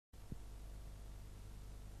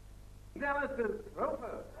Dallas is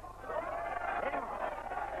Roper.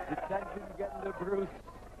 The tension's getting to Bruce.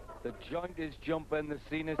 The joint is jumping, the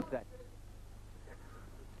scene is set.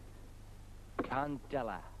 Can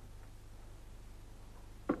dellar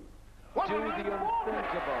do the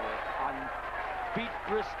unthinkable and beat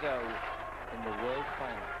Bristow in the world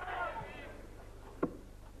final?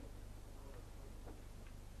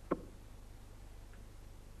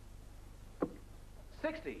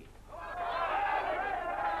 $60.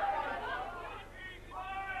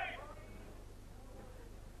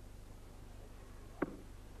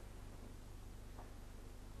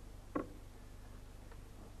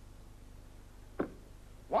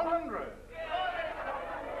 $100.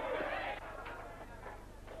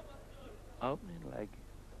 Opening leg.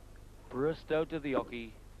 Bristow to the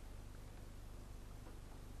hockey.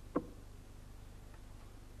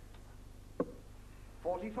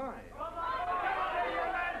 $45.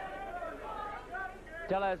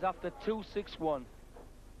 Dellar's after 2-6-1.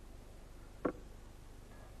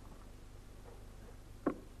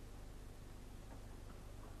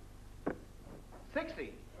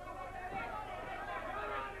 $60.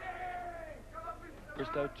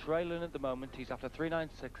 Bristow trailing at the moment. He's after 3-9-6.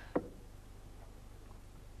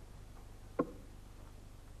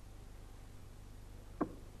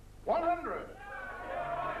 $100.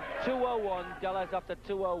 201. Dellar's after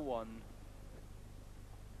 201.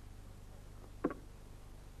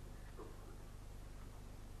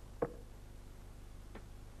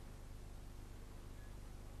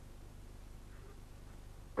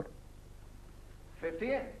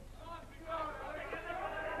 $58.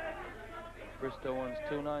 Bristow wants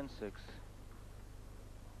 296.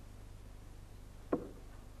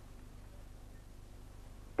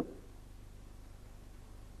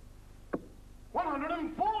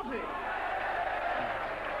 $140.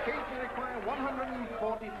 Keith will require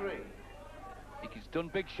 143. He's done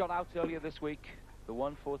big shot outs earlier this week. The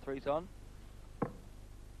 143's on.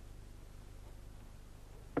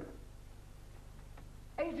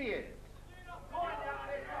 $88.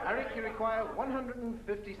 Eric, you require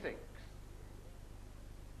 156.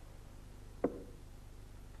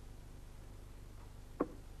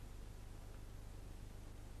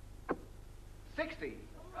 $60.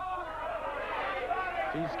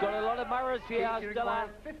 He's got a lot of mirrors here, has dellar.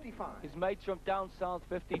 55. His mates from down south,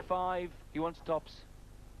 55. He wants tops.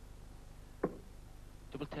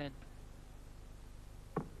 Double 10.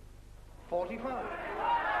 45.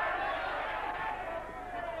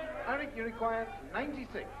 Eric, you require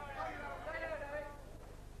 96.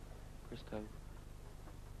 Bristow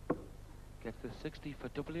gets the 60 for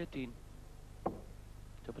double 18.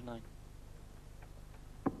 Double 9.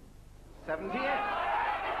 78.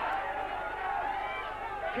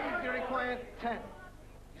 Keith, you require 10.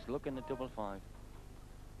 He's looking at double 5.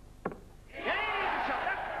 Game shot.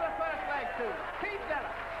 That's the first leg too. Keith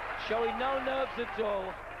Dellar. Showing no nerves at all.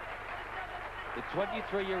 The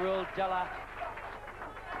 23-year-old dellar.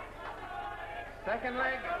 Second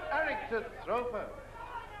leg, Eric to Throper.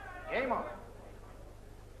 Game on.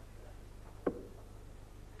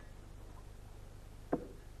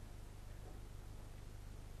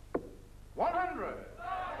 $100.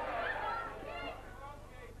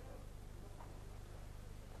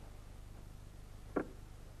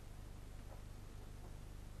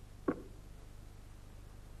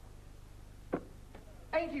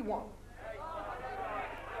 $81.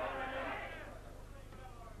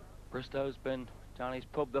 Bristow's been down his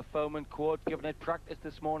pub, the Foreman Court, giving it practice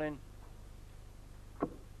this morning.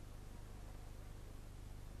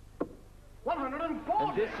 140.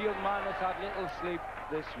 And this young man has had little sleep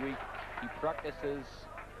this week. He practices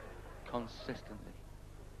consistently.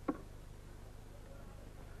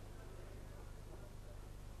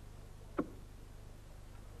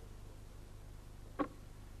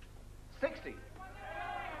 $60.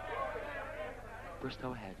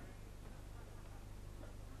 Bristow ahead.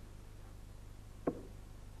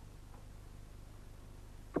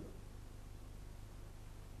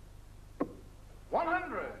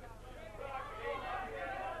 $100.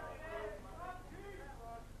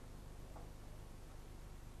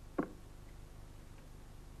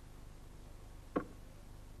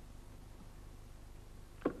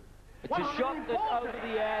 It's a shot that's over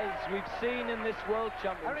the airs we've seen in this World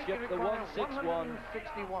Championship, the 161.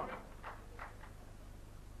 161.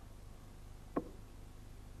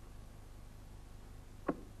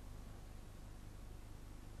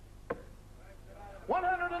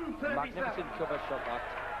 Magnificent cover shot that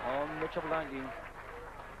on the triple 19.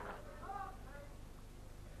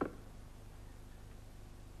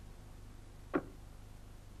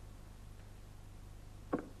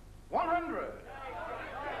 $100.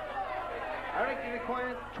 Eric,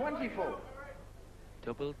 required 24.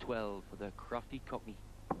 Double 12 for the crafty cockney.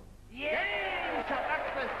 Game shot.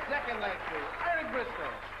 That's the second leg through. Eric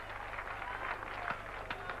Bristow.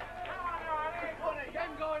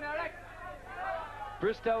 Game going, Eric.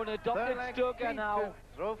 Bristow in a Third adopted leg, Stugger Keith now. to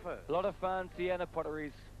throw first. A lot of fans, Sienna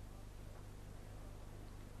Potteries.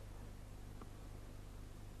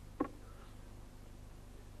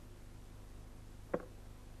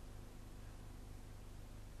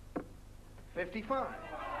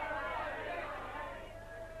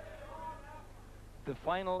 The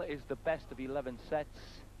final is the best of 11 sets.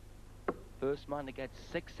 First man to get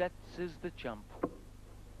 6 sets is the champ.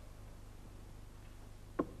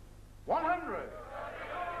 100.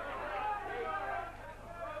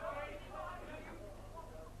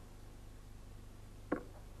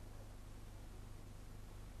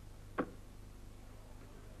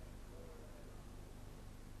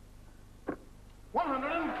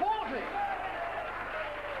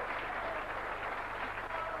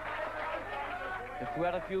 If we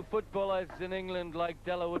had a few footballers in England like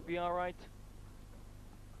Dellar would be all right.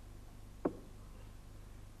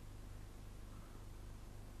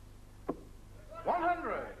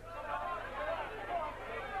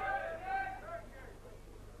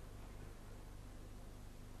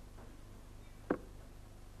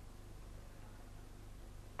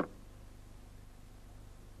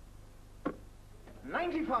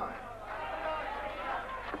 $95.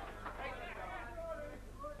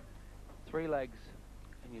 3 legs,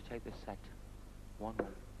 and you take the set. 1-1.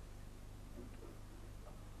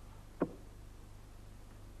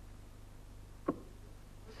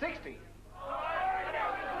 $60.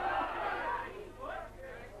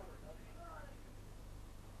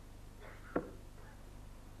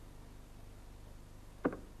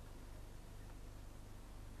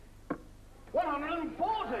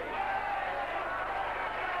 $140.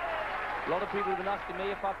 A lot of people have been asking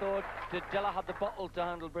me if I thought did Dellar have the bottle to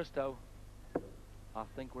handle Bristow. I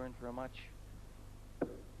think we're in for a match.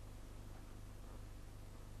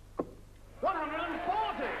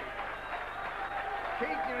 140.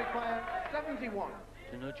 Keith, you require 71.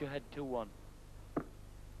 To nudge your head 2-1.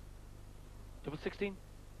 Double 16.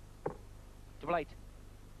 Double 8.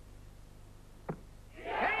 Game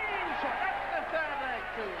shot. That's the third leg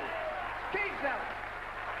too. Keith out.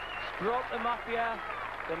 Stroke the Mafia.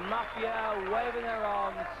 The Mafia waving their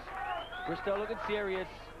arms. Bristow looking serious.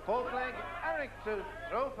 Fourth leg, Eric to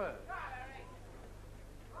throw first.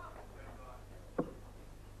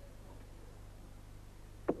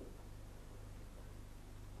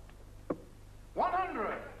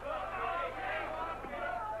 100.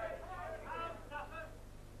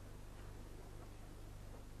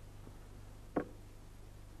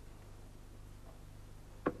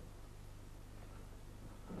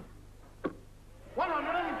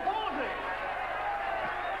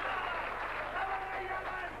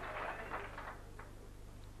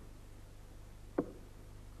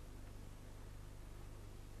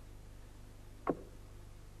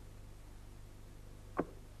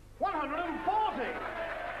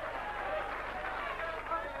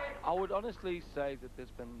 I would honestly say that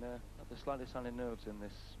there's been not the slightest sign of nerves in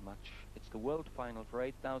this match. It's the world final for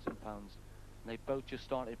 £8,000, and they both just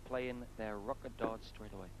started playing their rocket darts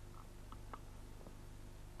straight away.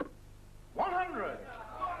 100.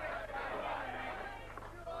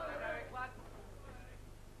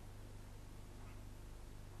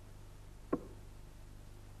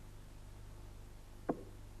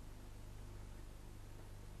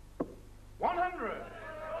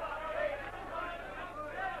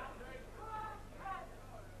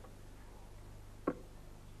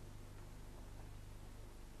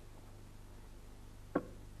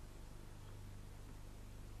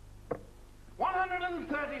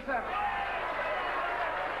 $137.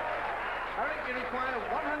 Eric, you require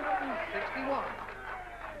 161.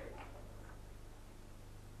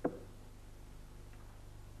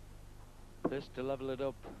 This to level it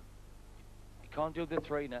up. You can't do the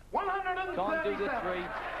 3 now. 137. Can't do the 3.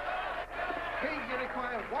 Keith, you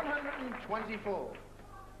require 124.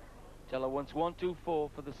 Dellar wants 1-2-4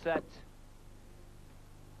 for the set.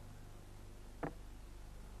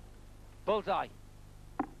 Bullseye.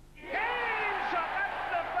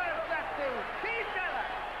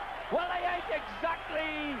 Well, they ain't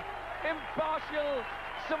exactly impartial,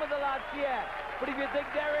 some of the lads here. But if you think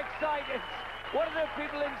they're excited, what are the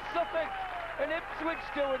people in Suffolk and Ipswich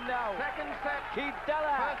doing now? Second set. Keith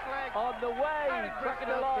Dellar First leg. on the way,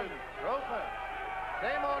 cracking along. Roper.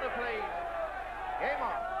 Same order, please. Game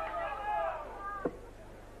on.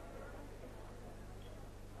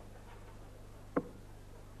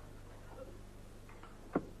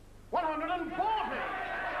 $140.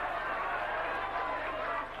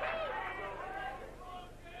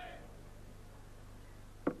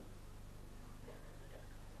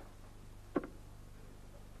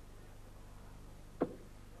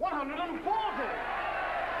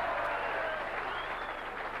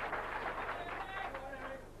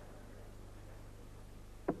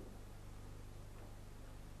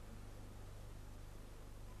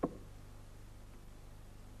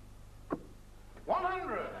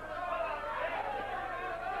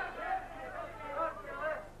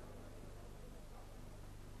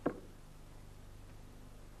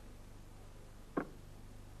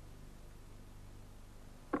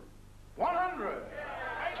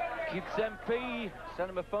 MP sent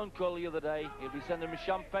him a phone call the other day. He'll be sending him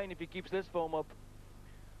champagne if he keeps this form up.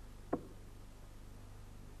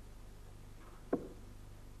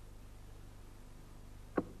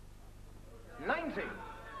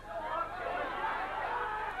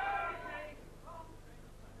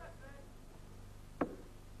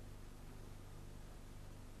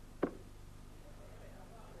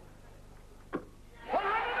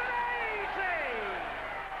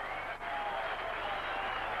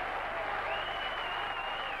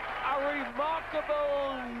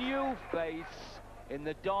 Remarkable new face in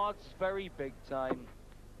the darts, very big time.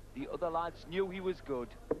 The other lads knew he was good.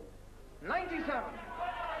 97.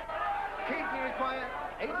 Keating required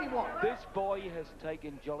 81. This boy has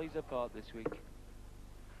taken jollies apart this week.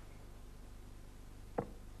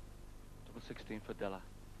 Double 16 for Dellar.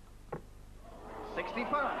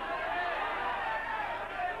 65.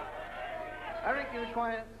 Eric, you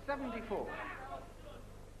require 74.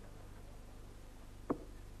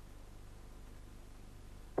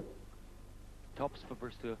 Tops for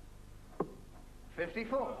Bristow.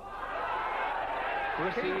 54.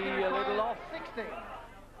 Chrissy a little off. 60.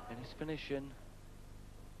 And he's finishing.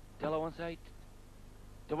 Dellar wants 8.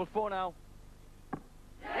 Double 4 now.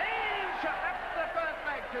 Shot. That's the first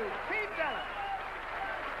leg to Pete Dellar.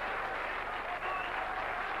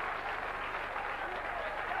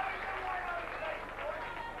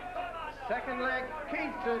 Second leg,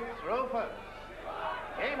 Keith to throw first.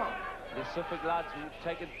 Game on. The Suffolk lads have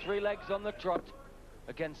taken 3 legs on the trot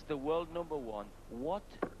against the world #1. What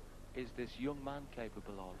is this young man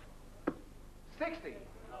capable of? 60.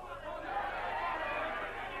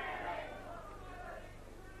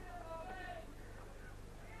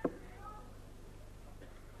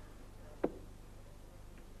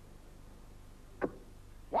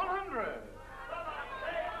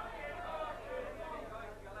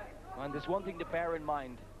 And there's one thing to bear in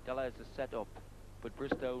mind. Dellar is a set-up, but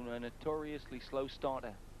Bristow a notoriously slow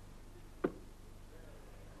starter.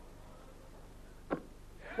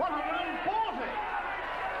 140.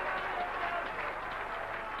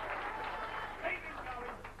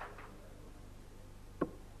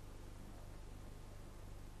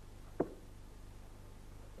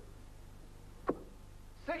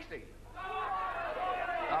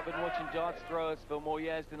 I've been watching darts throwers for more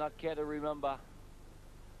years than I'd care to remember.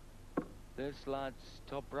 This lad's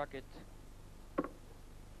top bracket.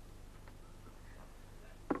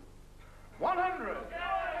 100.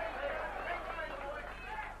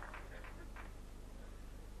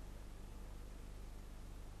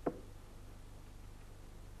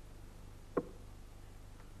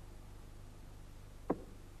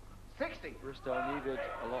 Bristow needed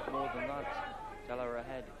a lot more than that. Dellar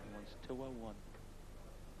ahead. He wants 201.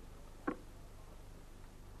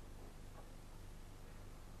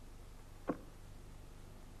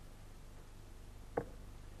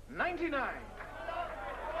 99.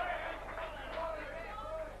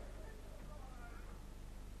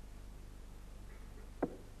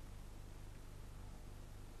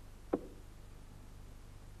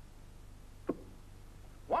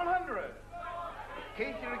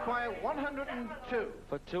 Keith, you require 102.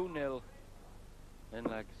 For 2-0 in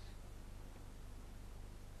legs.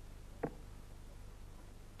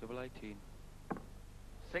 Double 18.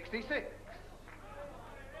 66.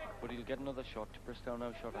 But he'll get another shot. Bristow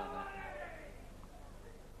no shot on that.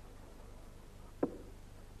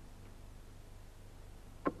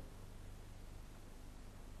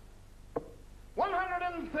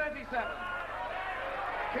 137.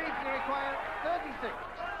 Keith, you require 36.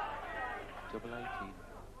 Double 18.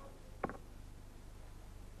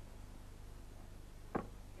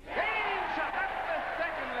 Shot. That's the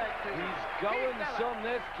second leg to He's going some,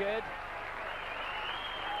 this kid.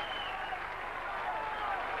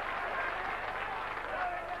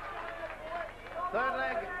 Third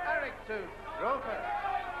leg, Eric to Roper.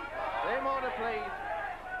 3 more to please.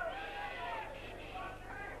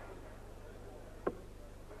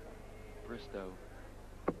 Bristow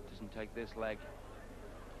doesn't take this leg.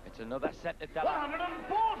 It's another set to Dellar.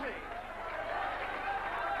 140.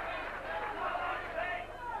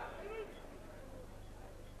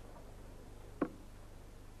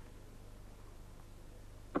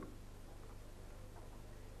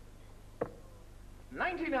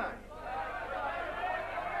 $99.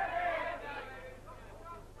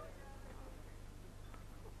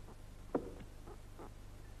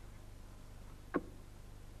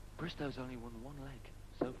 Bristow's only won 1 leg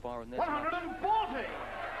so far in this match. 140.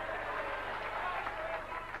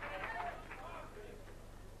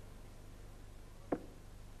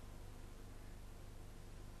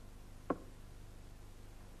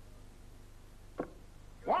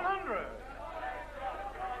 $100.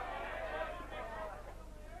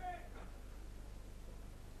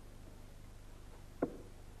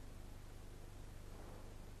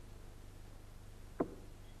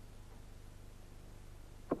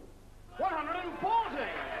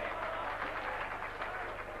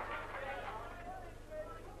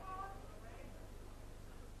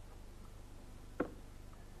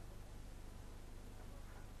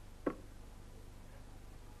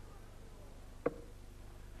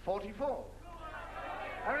 44.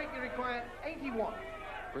 Eric, you require 81.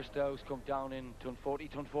 Bristow's come down in ton 40,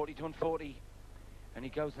 ton 40, ton 40. And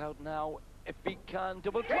he goes out now, if he can,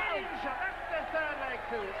 double 12. That's the third leg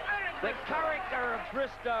too. The character of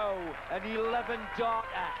Bristow, an 11 darter.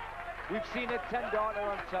 We've seen a 10 darter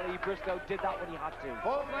on telly. Bristow did that when he had to.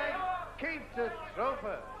 Fourth leg, Keith to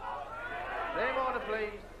Roper. Same order,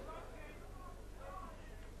 please.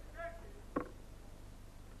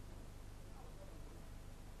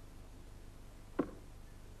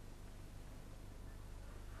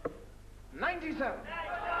 $97.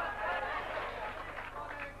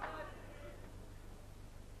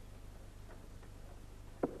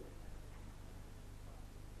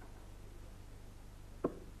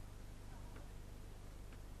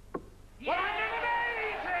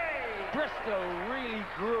 Bristow really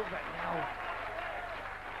grooving now.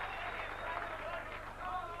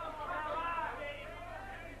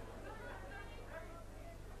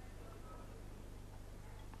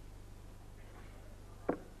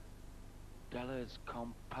 Dellar's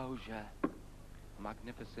composure.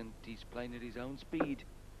 Magnificent. He's playing at his own speed.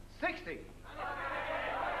 60.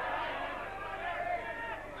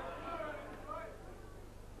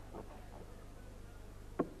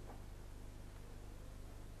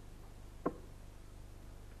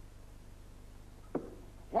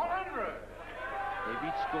 They've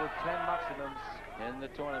each scored 10 maximums in the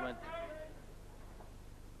tournament.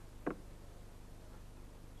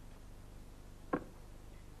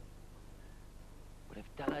 But if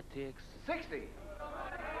Dellar takes 60.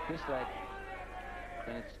 this leg,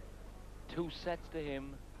 then it's 2 sets to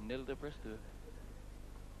him, 0 to Bristow.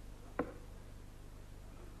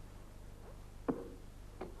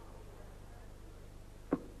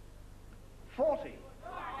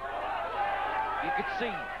 You could see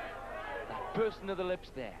that bursting of the lips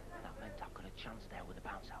there. That meant I've got a chance there with a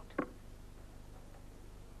bounce out.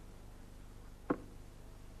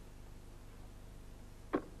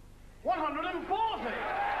 $140.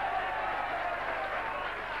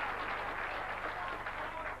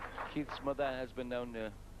 Keith's mother has been known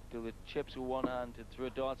to do the chips with one hand and throw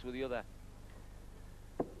darts with the other.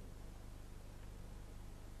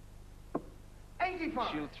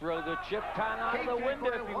 85. She'll throw the chip pan out of the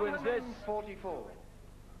window if he wins this. 144.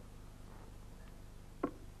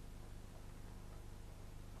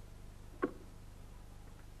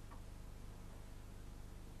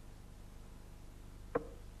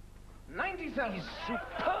 He's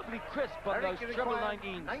superbly crisp on those treble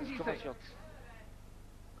 19s. 96. Couple shots.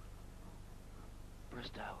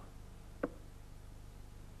 Bristow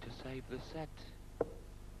to save the set.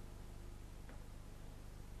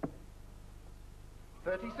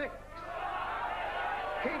 36.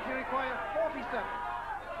 Keith, you require 47.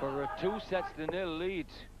 For a 2 sets to 0 lead.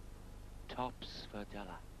 Tops for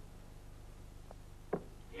Dellar.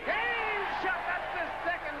 Game shot, that's the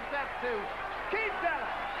second set to Keith Dellar.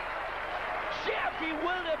 Sheer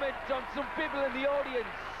bewilderment on some people in the audience.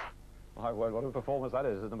 My word, what a performance that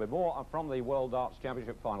is. There's going to be more from the World Darts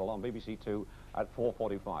Championship final on BBC 2 at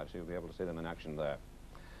 4:45, so you'll be able to see them in action there.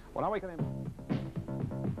 Well, now we can...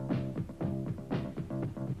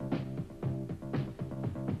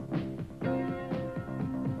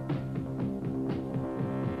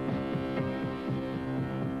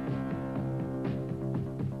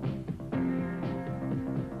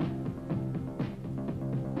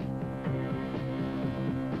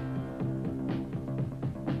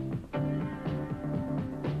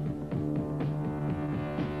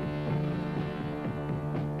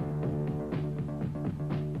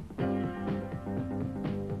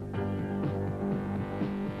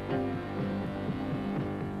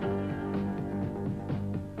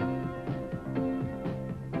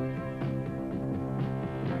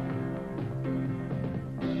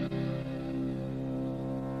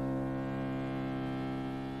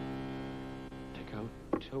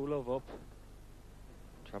 Two love up.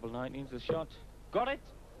 Treble 19's the shot. Got it.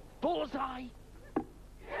 Bullseye.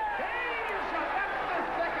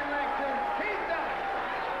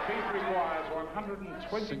 Keith requires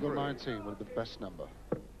 120. Single 19 with the best number.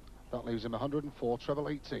 That leaves him 104, treble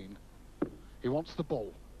 18. He wants the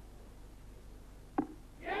ball.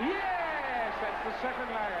 Yes, that's the second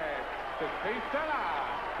leg to Keith Dellar.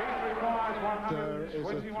 Keith requires 121. There is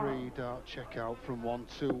a 3-dart checkout from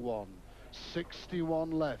 121.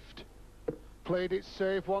 61 left. Played it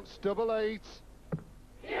safe, wants double 8.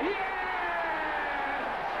 Yes!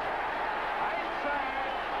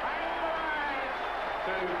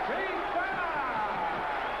 To Keith Dellar.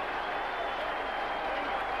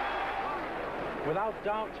 Without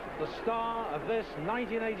doubt, the star of this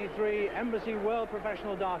 1983 Embassy World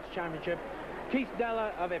Professional Darts Championship, Keith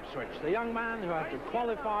Dellar of Ipswich, the young man who had to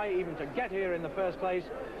qualify even to get here in the first place,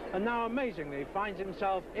 and now amazingly finds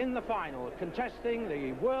himself in the final, contesting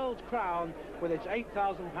the world crown with its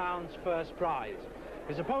 £8,000 first prize.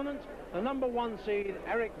 His opponent, the #1 seed,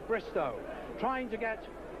 Eric Bristow, trying to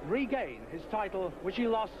regain his title, which he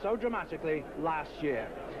lost so dramatically last year.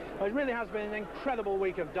 Well, it really has been an incredible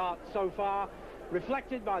week of darts so far,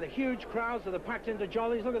 reflected by the huge crowds that are packed into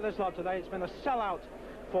Jollies. Look at this lot today. It's been a sellout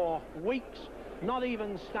for weeks. Not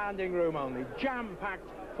even standing room only, jam-packed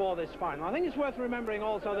for this final. I think it's worth remembering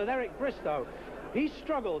also that Eric Bristow, he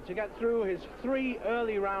struggled to get through his 3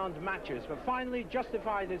 early round matches, but finally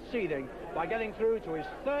justified his seeding by getting through to his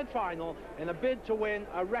 3rd final in a bid to win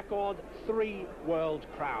a record 3 world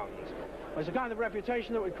crowns. It's a kind of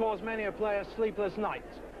reputation that would cause many a player sleepless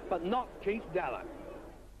nights, but not Keith Dellar.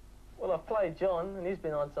 Well, I've played John, and he's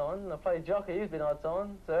been odds on, and I've played Jockey, he's been odds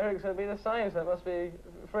on, so Eric's going to be the same, so it must be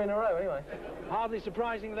 3 in a row anyway. Hardly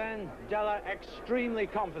surprising then, Dellar extremely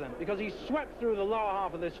confident, because he swept through the lower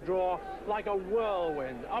half of this draw like a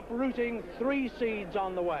whirlwind, uprooting 3 seeds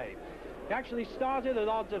on the way. He actually started at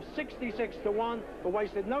odds of 66 to 1, but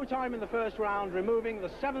wasted no time in the first round, removing the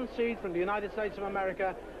 7th seed from the United States of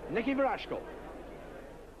America, Nicky Verashkel.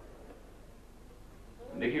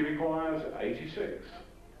 Nicky requires 86.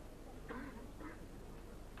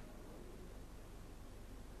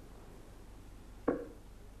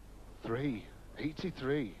 Three,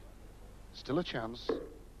 83. Still a chance.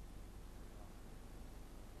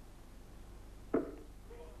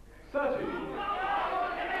 30.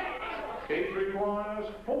 Keith requires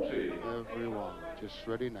 40. Everyone just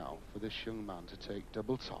ready now for this young man to take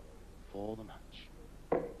double top for the match.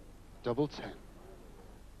 Double 10.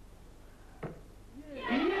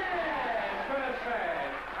 Yes! First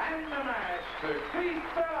set. And the match to Keith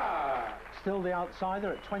Dellar. Still the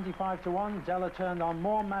outsider at 25 to 1, Dellar turned on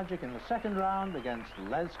more magic in the 2nd round against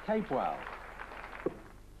Les Capewell.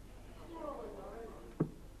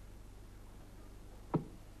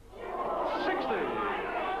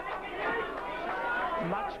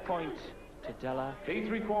 Match point to Dellar. Keith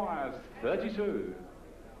requires 32.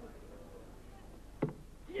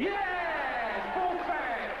 Yes! 4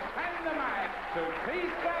 sets. And the match to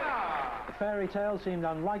Keith Dellar. The fairy tale seemed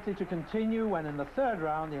unlikely to continue when in the 3rd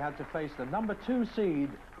round he had to face the #2 seed,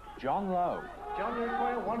 John Lowe. John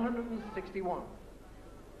require 161.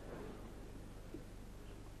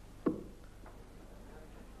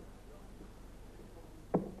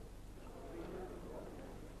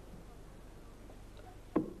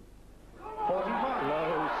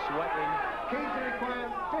 Lowe sweating. Keith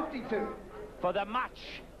requires 52. For the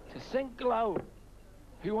match to sink Lowe.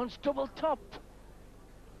 He wants double top.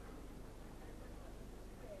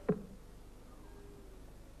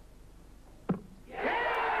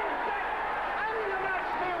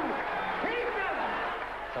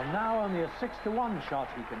 So now only a 6 to 1 shot,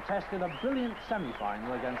 he contested a brilliant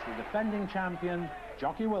semi-final against the defending champion,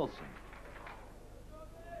 Jockey Wilson.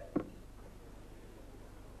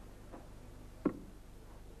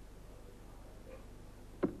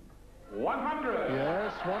 100.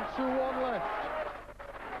 Yes, 1, 2, 1 left.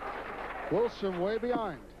 Wilson way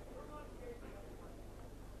behind.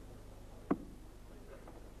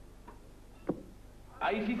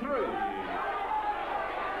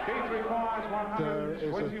 Keith requires There is a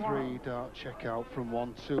 121. 3-dart checkout from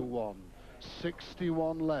 1, 2, 1.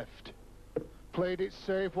 61 left. Played it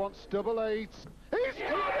safe once, double 8. He's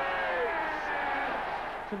got it!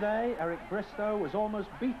 Today, Eric Bristow was almost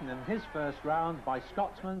beaten in his first round by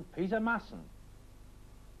Scotsman Peter Masson.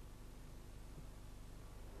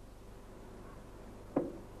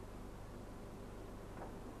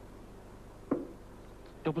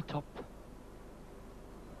 Double top.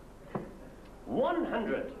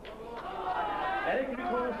 100. Eric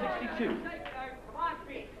requires 62.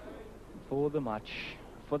 For the match.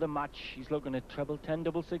 For the match, he's looking at treble 10,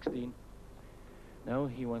 double 16. No,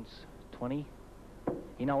 he wants 20.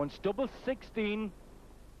 He now wants double 16.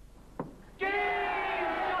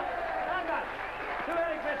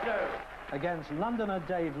 Against Londoner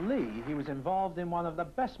Dave Lee, he was involved in one of the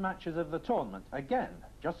best matches of the tournament. Again,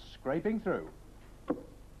 just scraping through.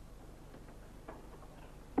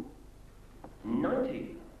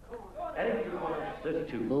 90. Eric requires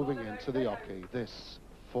 32. Moving into the hockey, this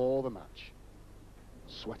for the match.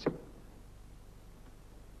 Sweating.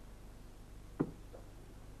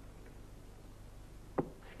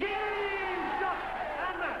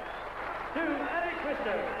 To Eric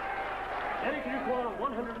Bristow. Eric requires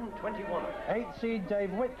 121. 8th seed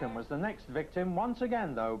Dave Whitcomb was the next victim. Once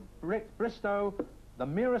again, though, Bristow, the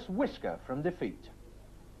merest whisker from defeat.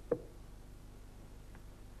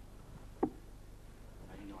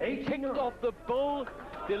 Kicked off the bull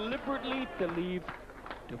deliberately to leave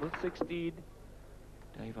double 16.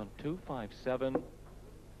 Dave on 257.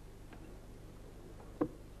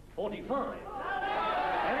 45.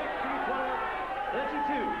 Eric requires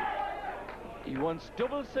 32. He wants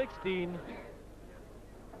double 16.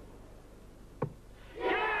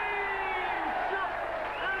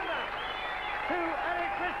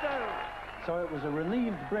 So it was a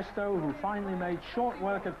relieved Bristow who finally made short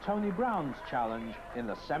work of Tony Brown's challenge in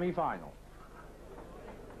the semi-final.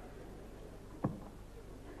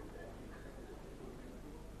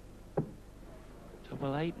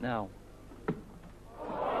 Double 8 now.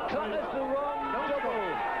 Cut is the wrong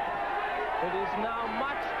double. It is now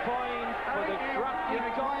match point for the crafty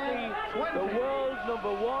Cockney. The world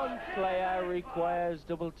 #1 player requires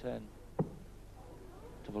double 10.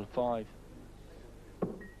 Double 5.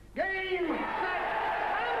 Game, set,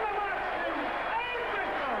 and the match to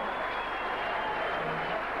Bristow.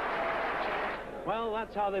 Well,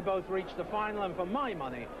 that's how they both reached the final, and for my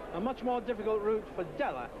money, a much more difficult route for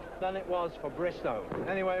dellar than it was for Bristow.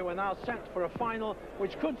 Anyway, we're now set for a final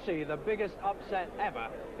which could see the biggest upset ever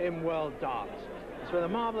in world darts. It's been a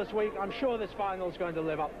marvellous week. I'm sure this final is going to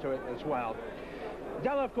live up to it as well.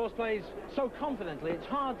 Dellar, of course, plays so confidently, it's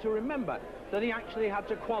hard to remember that he actually had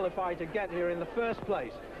to qualify to get here in the first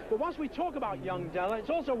place. But once we talk about young Dellar, it's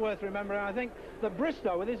also worth remembering, I think, that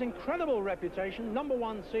Bristow, with his incredible reputation,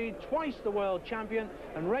 #1 seed, twice the world champion,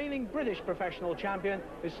 and reigning British professional champion,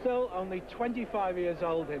 is still only 25 years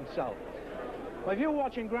old himself. Well, if you were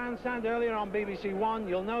watching Grandstand earlier on BBC One,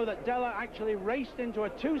 you'll know that Dellar actually raced into a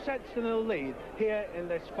 2-0 lead here in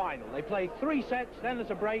this final. They played 3 sets, then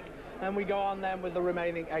there's a break, and we go on then with the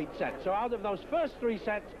remaining 8 sets. So out of those first 3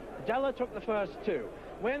 sets, Dellar took the first 2.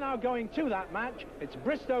 We're now going to that match. It's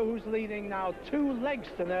Bristow who's leading now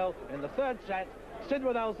 2-0 in the 3rd set. Sid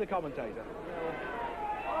Waddell's the commentator.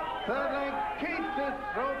 Third leg, Keith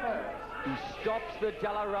Roper. He stops the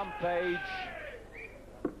Dellar rampage.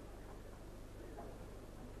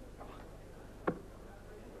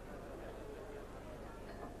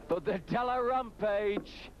 But the Dellar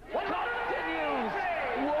rampage continues.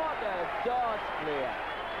 What a darts clear.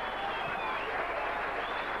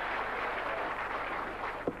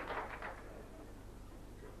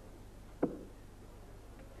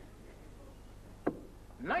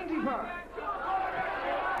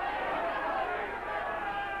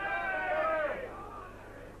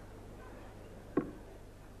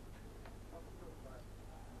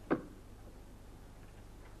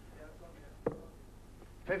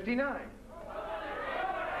 $59.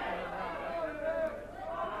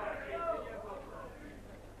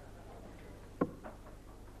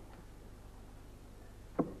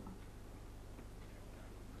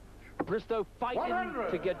 Bristow fighting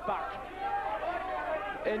 100. to get back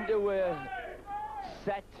into a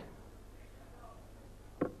set.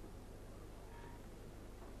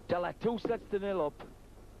 Dellar 2-0 up.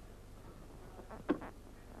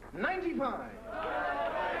 95.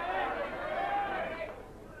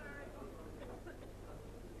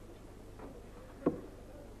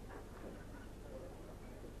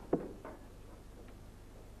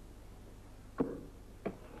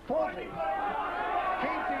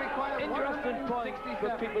 Interesting point for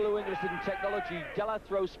people who are interested in technology. Dellar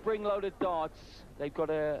throws spring-loaded darts. They've got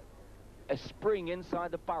a spring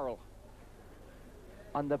inside the barrel,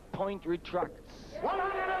 and the point retracts. 131.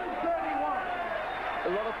 A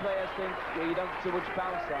lot of players think you don't get too much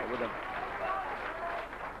bounce out with them.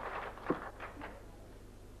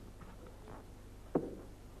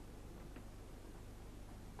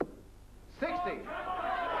 $60.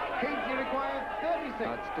 Keith requires 36.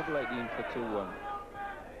 That's double 18 for 2-1.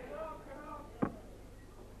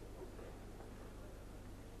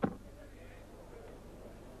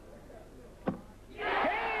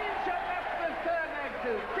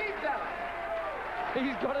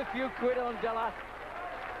 He's got a few quid on Dellar.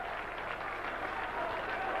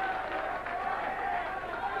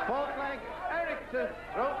 Fourth leg, Eric to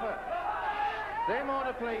Roper. Same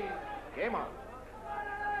order, please. Game on.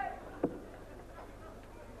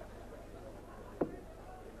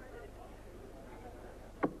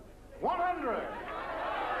 $100.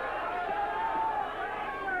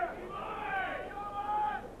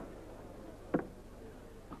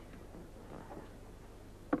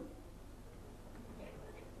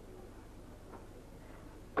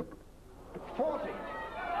 $40.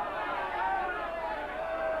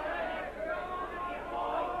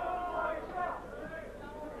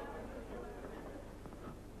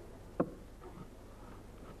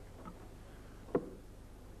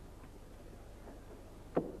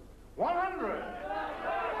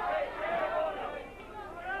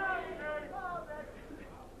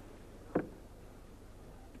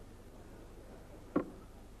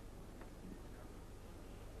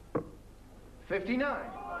 59.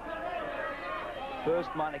 First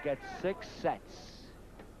man to get 6 sets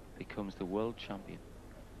becomes the world champion.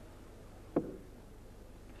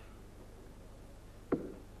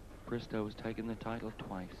 Bristow has taken the title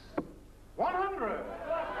twice. 100.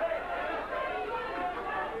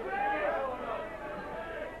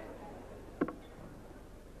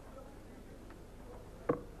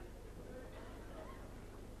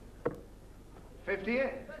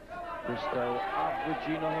 Bristow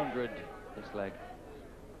averaging 100 this leg.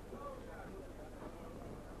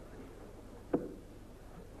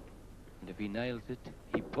 And if he nails it,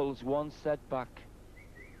 he pulls 1 set back.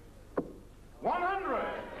 100.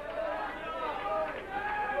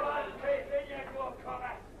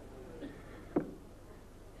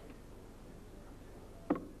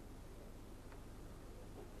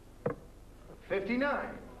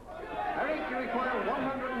 $59. Eric, you require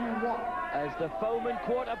 101. As the foeman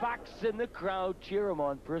quarterbacks in the crowd cheer him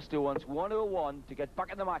on, Bristow wants 101 to get back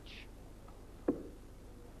in the match.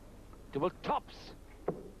 Double tops.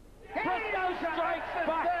 Bristow strikes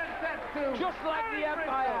back, just like the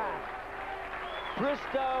Empire.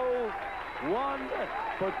 Bristow 1,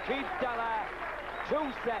 but Keith Dellar 2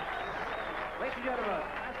 sets. Ladies and gentlemen,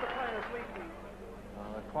 as the players leave.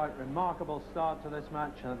 A quite remarkable start to this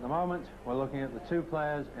match, and at the moment we're looking at the 2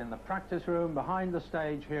 players in the practice room behind the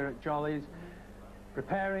stage here at Jolly's,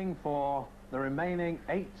 preparing for the remaining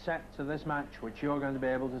 8 sets of this match, which you're going to be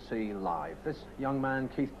able to see live. This young man,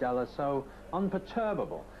 Keith Dellar, so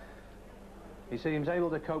unperturbable. He seems able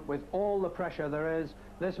to cope with all the pressure there is.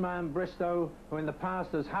 This man, Bristow, who in the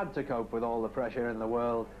past has had to cope with all the pressure in the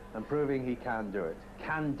world, and proving he can do it.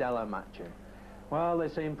 Can Dellar match him? Well, they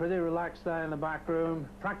seem pretty relaxed there in the back room,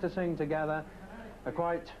 practicing together. A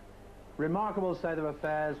quite remarkable state of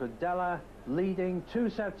affairs with Dellar leading 2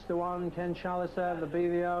 sets to 1. Ken Chalicer, the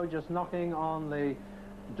BVO, just knocking on the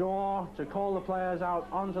door to call the players out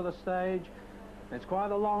onto the stage. It's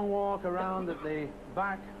quite a long walk around at the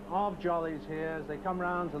back of Jolly's here as they come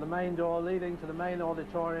round to the main door leading to the main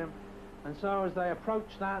auditorium. And so as they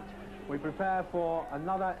approach that, we prepare for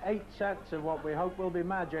another 8 sets of what we hope will be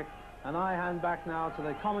magic. And I hand back now to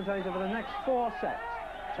the commentator for the next 4 sets,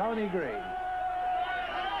 Tony Green.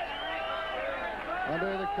 And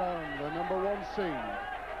here they come, the #1 seed.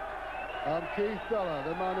 And Keith Dellar,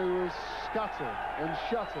 the man who has scattered and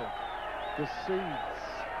shattered the seeds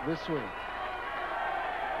this week.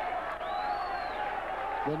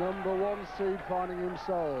 The #1 seed finding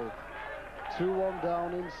himself 2-1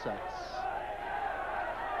 down in sets.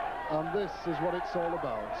 And this is what it's all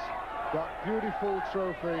about. That beautiful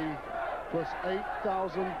trophy plus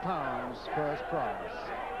 £8,000 first prize.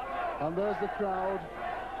 And there's the crowd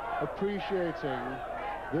appreciating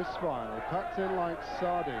this final, packed in like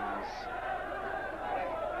sardines.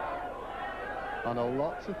 And a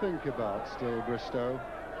lot to think about still, Bristow.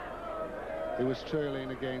 He was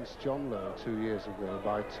trailing against John Lowe 2 years ago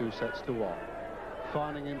by 2 sets to 1,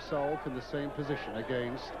 finding himself in the same position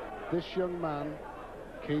against this young man,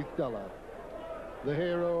 Keith Dellar, the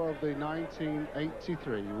hero of the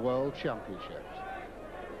 1983 World Championship.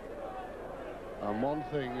 And one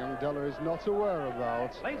thing young Dellar is not aware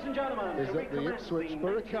about Ladies and gentlemen, is that the Ipswich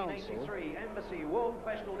Borough Council Embassy World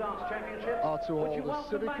Professional Dance Championship are to hold a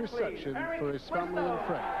civic reception for his family and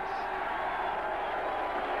friends.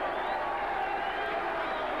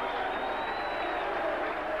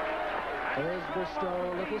 There's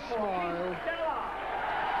Bristow, a little smile,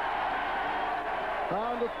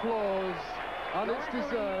 and applause, and it's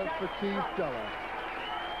deserved for Keith Dellar.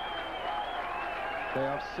 They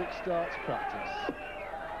have 6 starts practice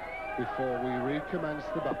before we recommence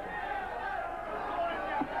the battle.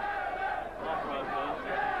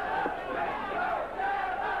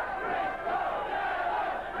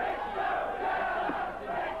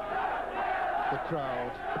 The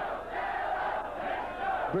crowd,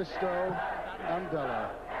 Bristow and Dellar.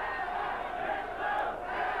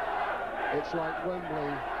 It's like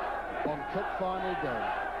Wembley on Cup final day.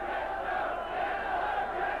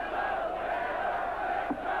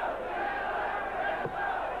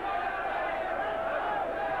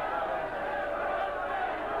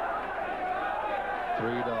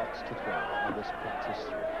 Three darts to throw in this practice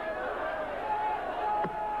 3.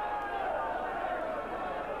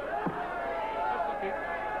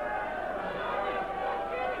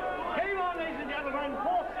 Game on, ladies and gentlemen,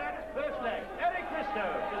 4th set, first leg. Eric Bristow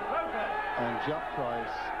to Roker. And Jack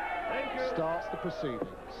Price starts the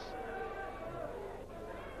proceedings.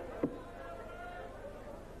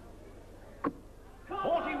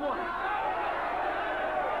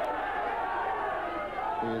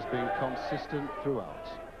 He has been consistent throughout.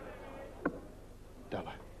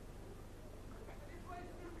 Dellar.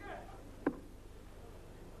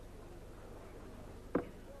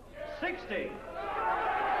 60.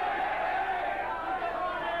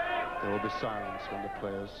 There will be silence when the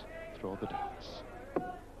players throw the darts.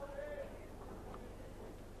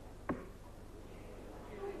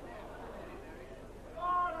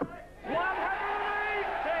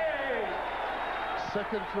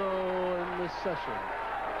 Second throw in this session.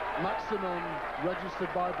 Maximum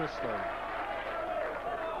registered by Bristow.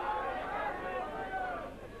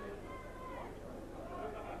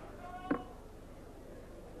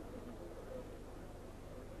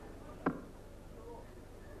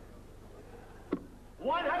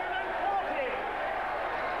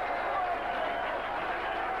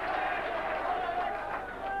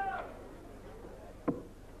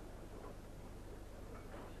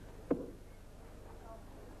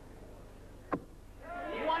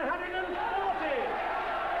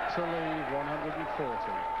 To leave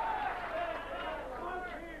 140.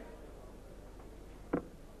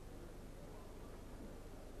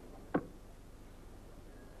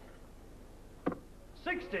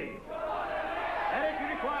 Eric, you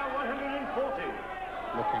require 140.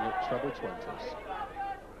 Looking at treble 20s.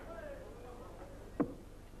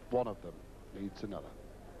 One of them needs another.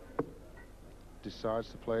 Decides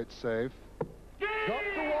to play it safe. Got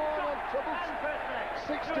the one on treble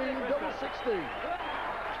 16, double 16.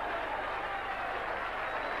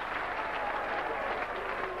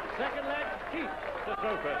 Second leg, Keith to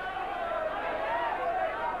throw first.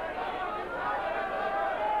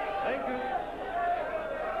 Thank you.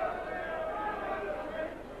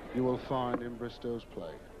 You will find in Bristow's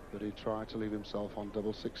play that he tried to leave himself on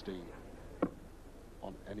double 16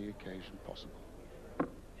 on any occasion possible.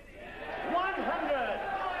 100.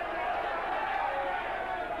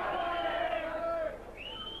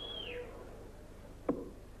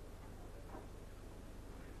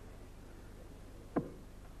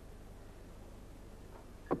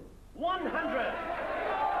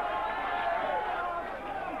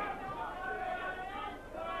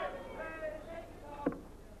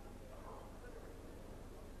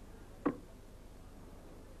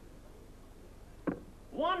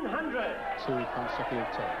 Two consecutive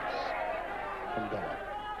times from dellar.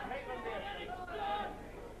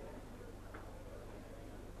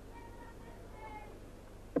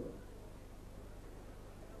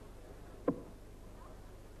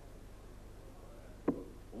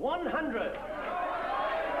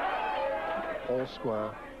 All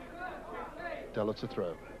square. Dellar to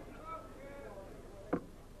throw.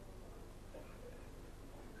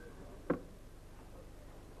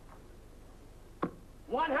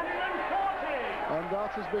 And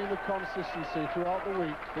that has been the consistency throughout the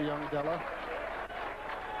week for young dellar.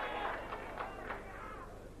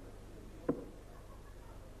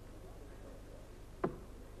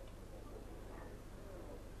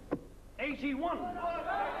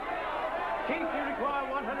 Keith, you require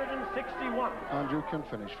 161. And you can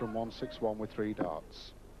finish from 161 with 3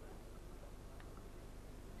 darts.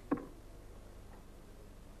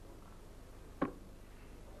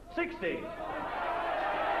 $60.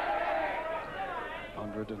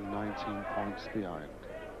 119 points behind.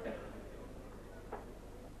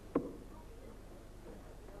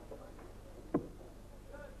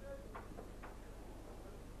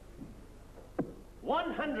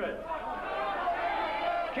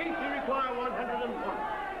 Keith, you require 101.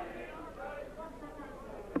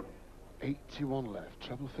 81 left,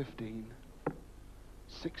 treble 15.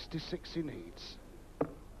 66 he needs.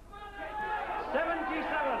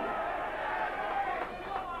 77.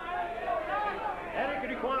 Eric, you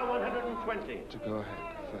require 120. To go ahead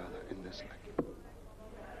further in this leg.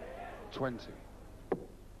 20.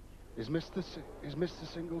 He's missed the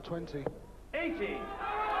single 20. 80.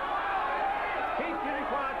 Keith, you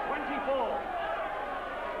require 24.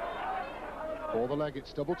 For the leg,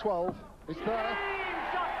 it's double 12. It's there.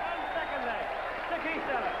 Shot on second leg to Keith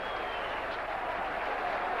Dellar.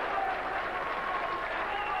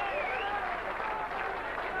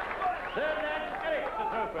 Third leg, Eric to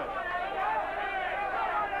throw first.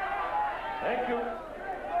 Thank you.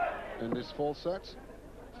 In this full set,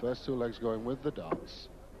 first 2 legs going with the darts.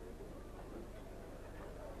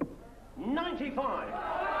 95.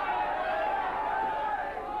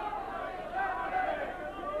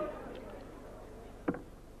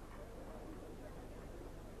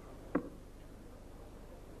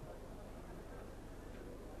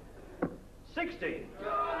 $60.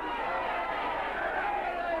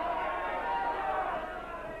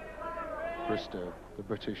 Bristow, the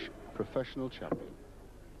British professional champion,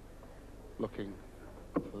 looking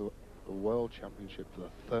for the World Championship for the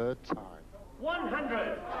 3rd time.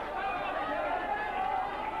 100.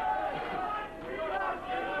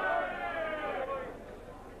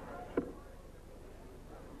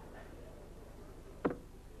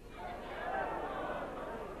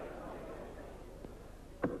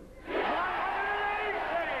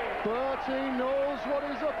 opportunity, knows what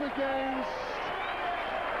he's up against.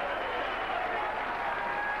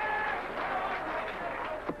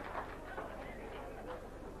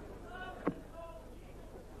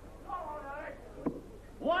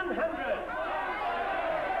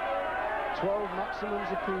 Maximums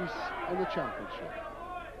apiece in the championship.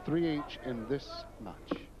 3 each in this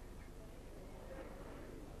match.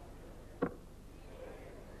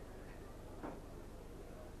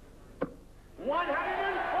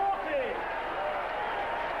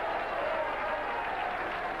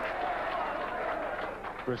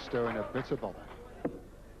 Bristow in a bit of bother.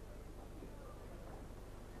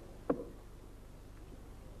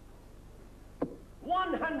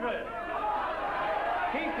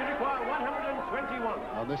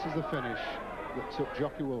 And this is the finish that took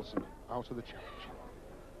Jockey Wilson out of the championship.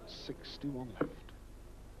 61 left.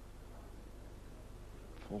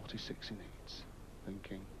 46 he needs.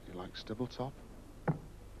 Thinking he likes double top.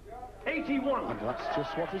 81. And that's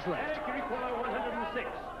just what is left. Eric require 106.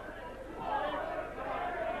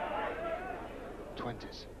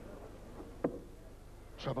 20s.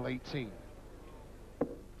 Treble 18.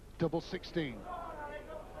 Double 16.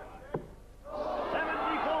 74.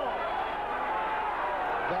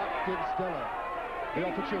 That gives dellar the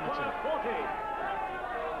opportunity. 40.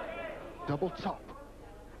 Double top.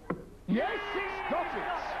 Yes, he's got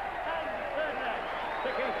it. And third leg to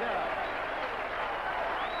Keith Dellar.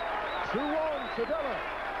 2-1 to dellar.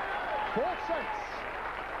 4 sets.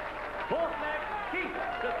 Fourth leg, Keith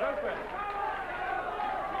to Throper.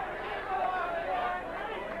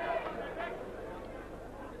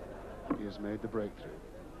 He has made the breakthrough.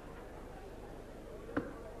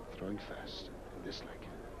 Throwing first in this leg.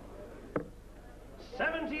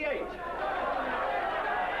 78.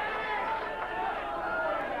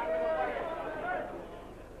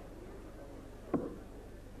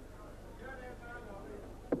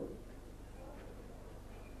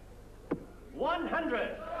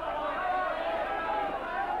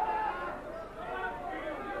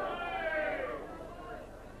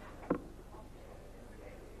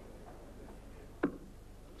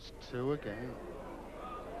 It's 2 again.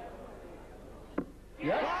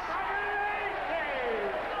 Yes.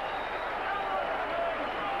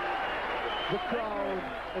 The crowd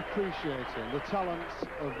appreciating the talents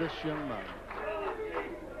of this young man.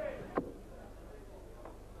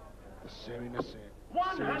 The seriousness here.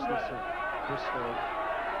 Seriousness here. Bristow.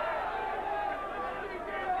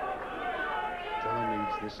 Dellar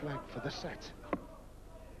needs this leg for the set.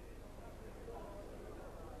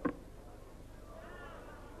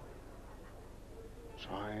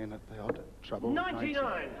 Trying at the odd treble.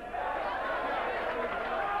 99.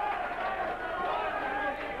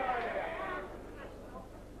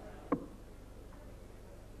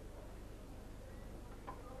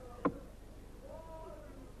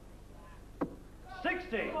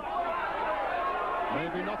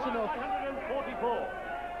 Maybe not enough. 144.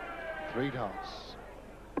 3 darts.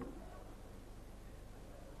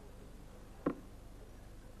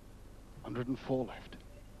 $104 left.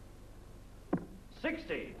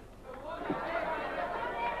 60.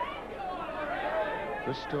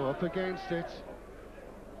 Bristow up against it.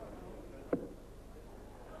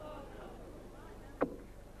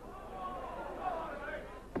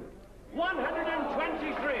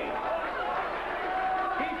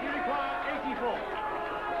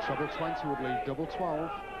 Treble 20 would leave double 12.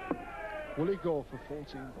 Will he go for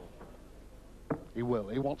 14 ball? He will.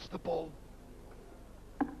 He wants the ball.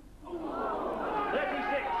 36.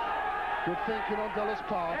 Good thinking on Dellar's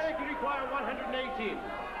part. Eric, you require 118.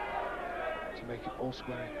 To make it all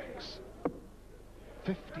square legs.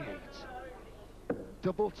 58.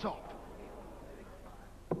 Double top.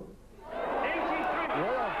 83.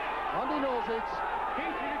 Well, and he knows it.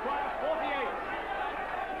 Keith, you require 48.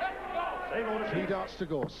 3 darts to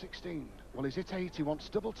go, 16. Well, he's hit 8, he wants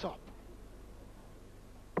double top.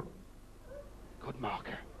 Good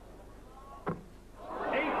marker. 8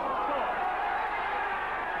 score.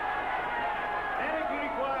 Eric, you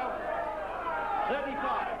require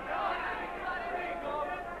 35.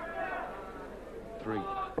 3.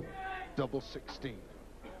 Double 16.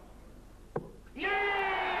 Yes!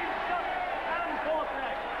 And fourth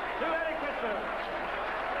leg to Eric Bristow.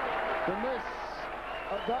 The miss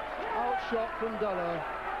at that outshot from Dellar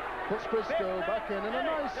puts Bristow back in, and a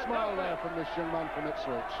nice smile there from this young man from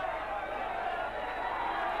Ipswich.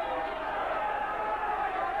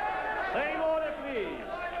 Same order, please.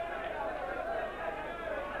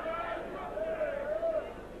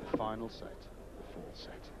 The final set, the 4th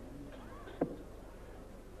set.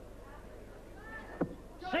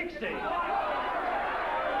 60.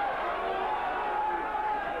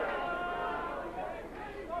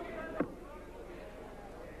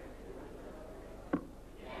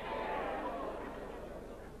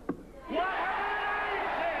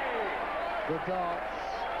 The darts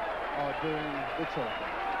are doing the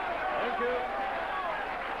talking. Thank you.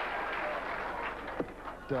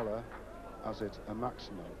 Dellar has it a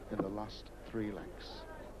maximum in the last 3 legs.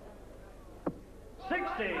 60.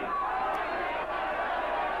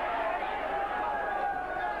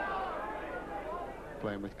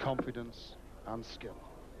 Playing with confidence and skill.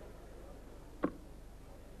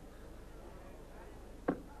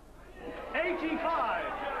 85.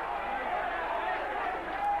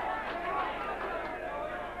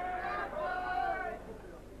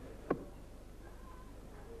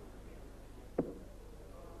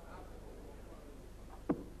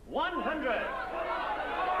 100.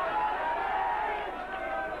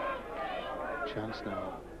 Chance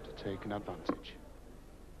now to take an advantage.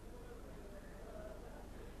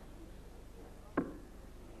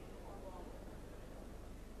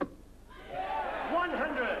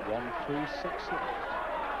 100. 136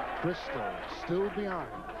 left. Bristow still behind.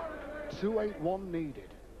 281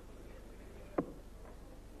 needed.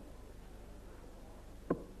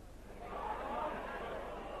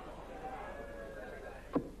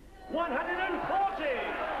 140.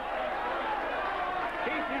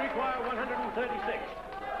 Keith, you require 136.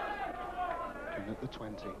 In at the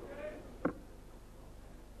 20.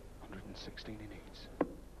 116 he needs.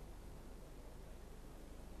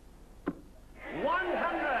 100.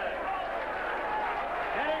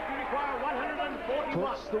 Derek, you require 141.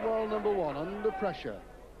 Puts the world number 1 under pressure.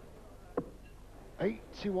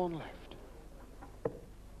 81 left.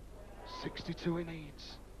 62 he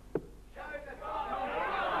needs.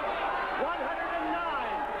 109.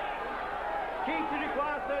 Keith, you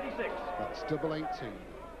require 36. That's double 18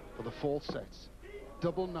 for the 4th set.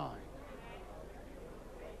 Double 9.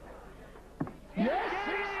 Yes,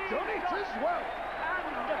 he's done it as well.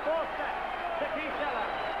 And the 4th set to Keith Dellar.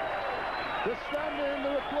 They're standing,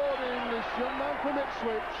 they're applauding this young man from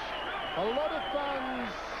Ipswich. A lot of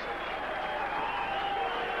fans.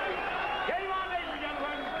 Game on, ladies and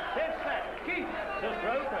gentlemen. 5th set, Keith to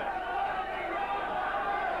Roper.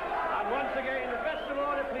 And once again, the best of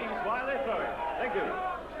order, please, while they're throwing. Thank you.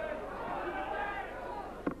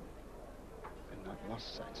 In that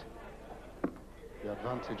last set, the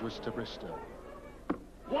advantage was to Bristow.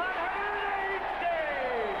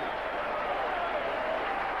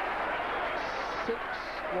 180! 6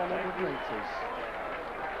 100 metres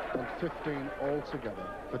and 15 altogether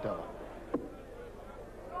for Dellar.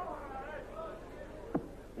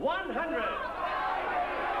 100!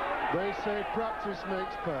 They say practice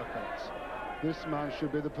makes perfect. This man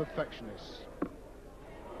should be the perfectionist.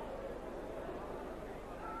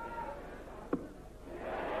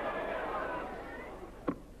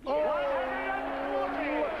 Oh,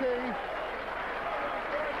 unlucky.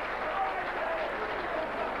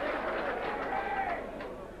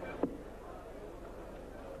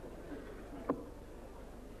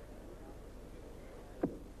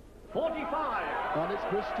 And it's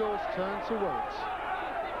Bristol's turn to wait.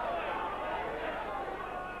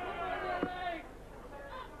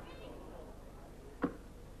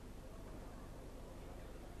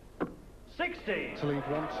 To leave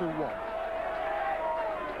 1-2-1.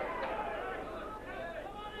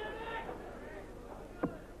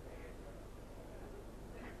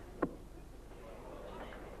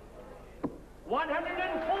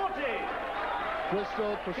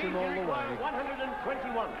 Bristow pushing all the way.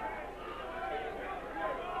 121.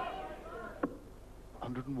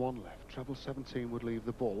 101 left. Treble 17 would leave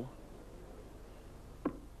the ball.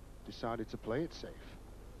 Decided to play it safe.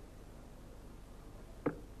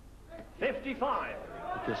 55.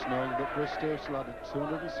 Because knowing that Bristow still had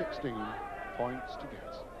 216 points to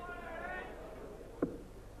get.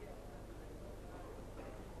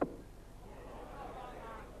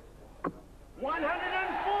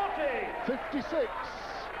 56.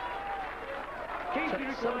 Keith, you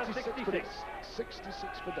require 66.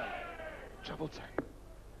 66 for Dellar. Treble 10.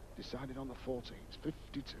 Decided on the 14th.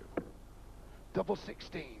 52. Double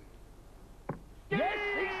 16. Yes,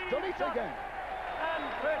 he's done it again. And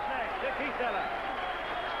first leg to Keith Dellar.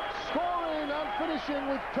 Scoring and finishing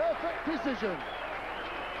with perfect precision.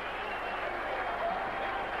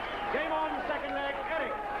 Game on, second leg,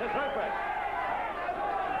 Eric to Roper.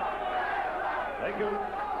 Thank you.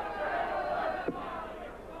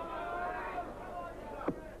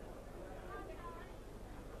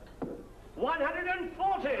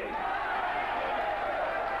 140.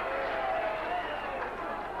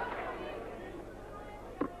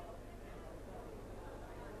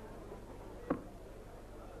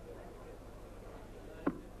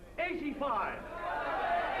 85. 100.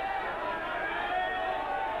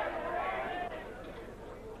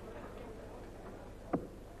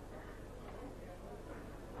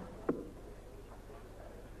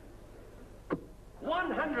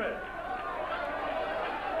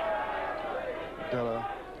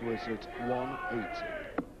 hit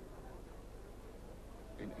 180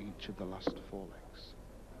 in each of the last 4 legs.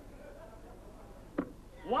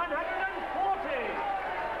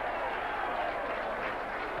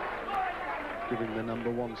 140. Giving the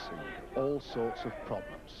number 1 seed all sorts of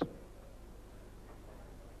problems.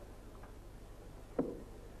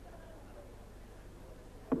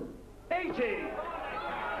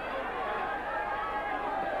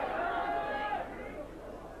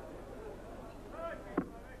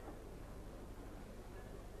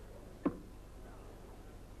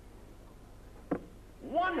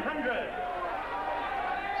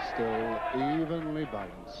 Still evenly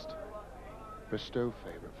balanced. Bristow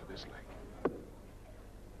favourite for this leg.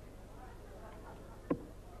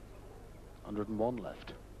 101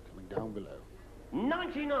 left, coming down below.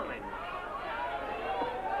 99.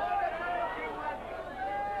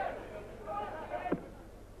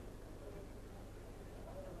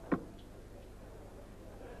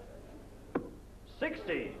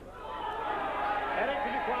 Eric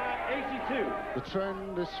will require 82. The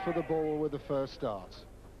trend is for the ball with the first start.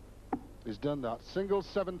 He's done that. Single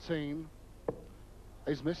 17.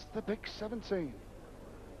 He's missed the big 17.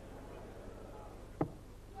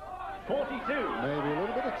 42. Maybe a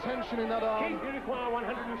little bit of tension in that arm. Keith, you require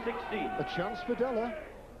 116. A chance for Dellar.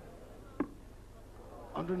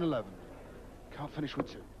 111. Can't finish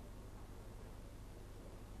with 2.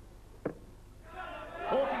 42.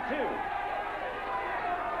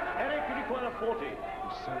 Eric, you require 40. He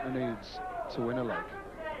certainly needs to win a leg.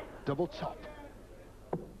 Double top.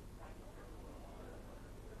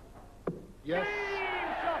 Yes.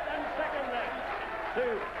 Shot and second leg to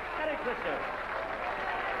Eric Bristow.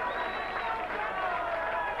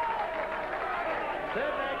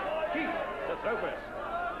 Third leg, Keith, the throw press.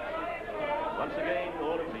 Once again,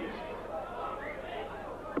 order please.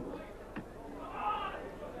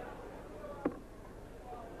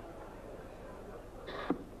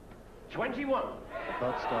 21. A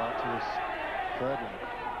bad start to his third leg.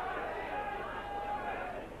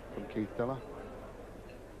 From Keith Dellar.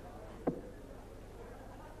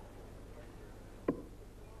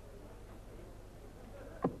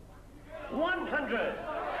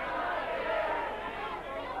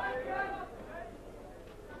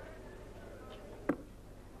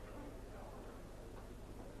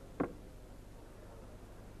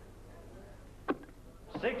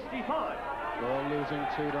 Well, losing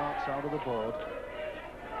 2 darts out of the board.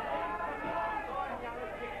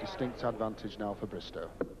 Distinct advantage now for Bristow.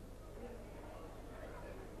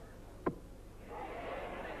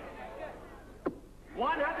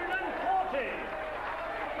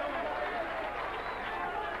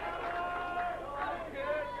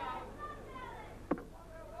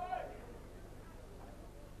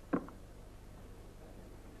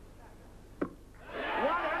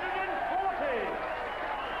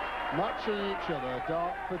 Matching each other,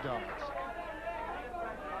 dart for dart.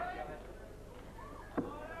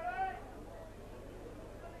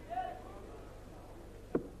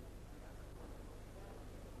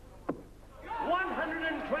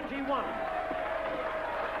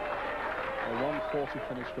 A 140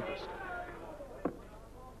 finish for Bristow.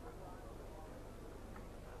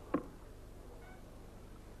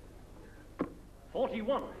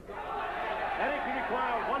 Eric, you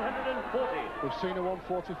require 140. We've seen a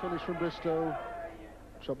 140 finish from Bristow.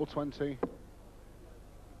 Treble 20.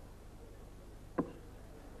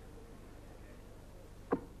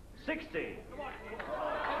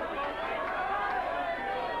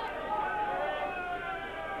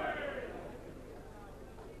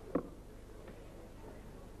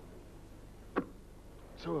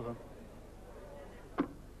 Two of them.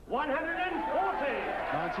 140.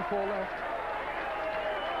 94 left.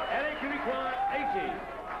 Eric, you require 80.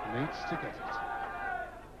 Needs to get it.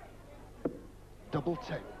 Double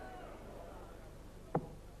 10.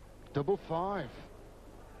 Double 5.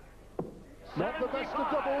 Not the best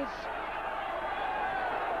of doubles.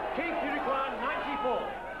 Keith, you require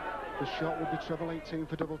 94. The shot would be treble 18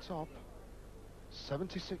 for double top.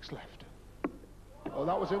 76 left. Oh,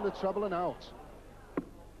 that was in the treble and out.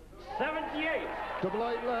 78. Double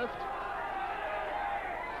 8 left.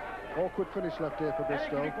 Awkward finish left here for Eric,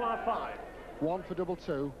 you Bristow. require 5. 1 for double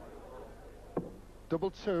 2.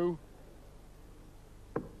 Double 2.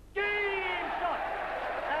 Game shot!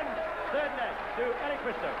 And third leg to Eric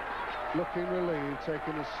Bristow. Looking relieved,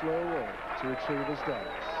 taking a slow walk to retrieve his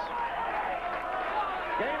darts.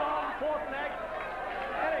 Game on, fourth leg.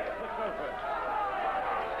 Eric, the throw first.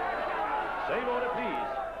 Same order, please.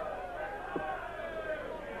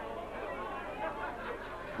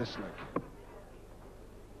 This leg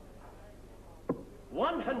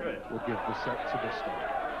 100. will give the set to Bristow.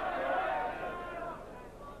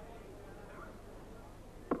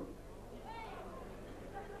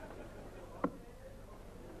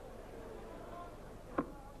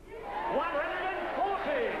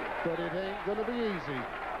 going to be easy.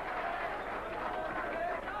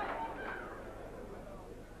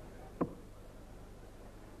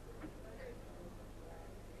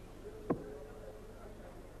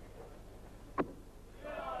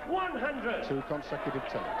 Two consecutive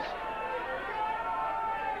takes.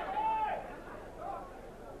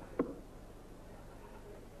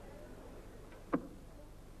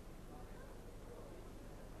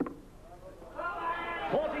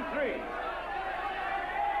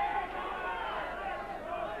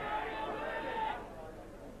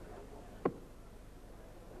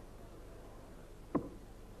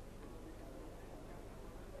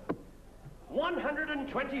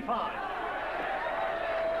 $125.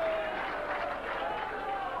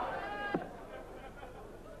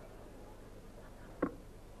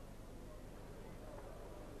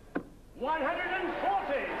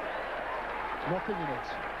 Nothing in it.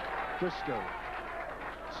 Bristow,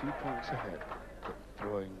 2 points ahead, but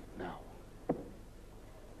throwing now.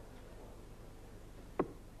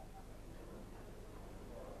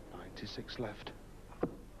 .96 left.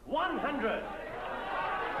 100.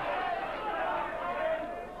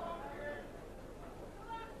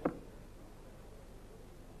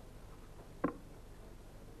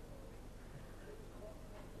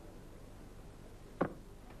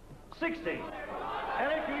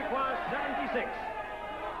 Eric requires 76.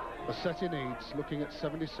 A set he needs, looking at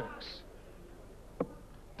 76.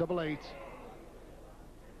 Double 8.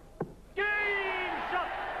 Game shot!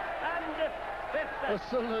 And fifth set. A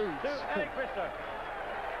salute to Eric Bristow.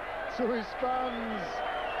 To his fans.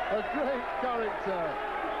 A great character.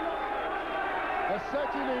 A set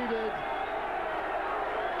he needed.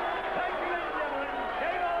 Thank you, ladies and gentlemen.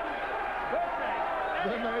 Game on. Birthday.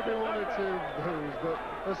 There may be one or two boos, but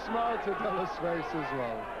a smile to Dellar's face as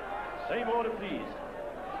well. Same order, please.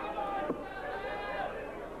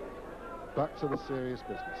 Back to the serious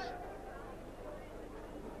business.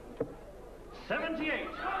 78.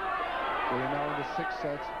 We are now in the 6th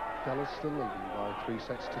set. Dellar's still leading by 3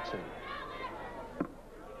 sets to 2.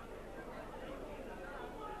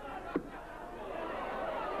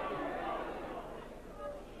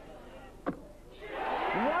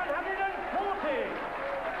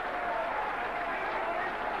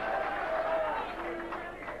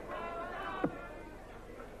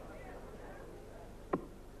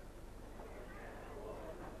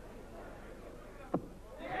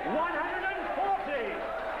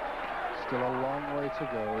 Still a long way to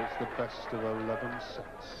go. It's the best of 11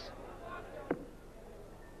 sets.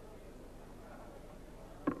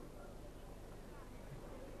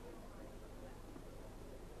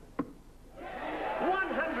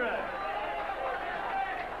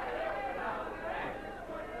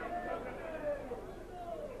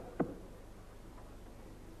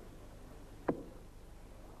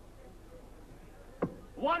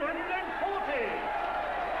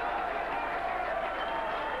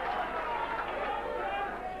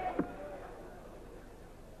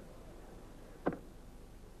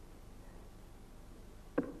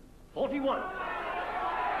 $41.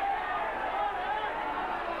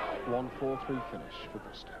 1-4-3 finish for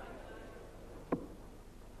Bristow.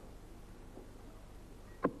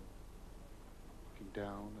 Looking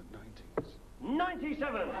down at 90s.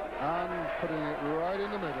 97. And putting it right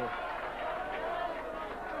in the middle.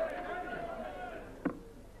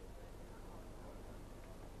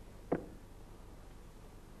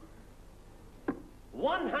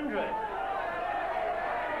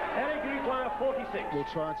 Eric requires 46. Will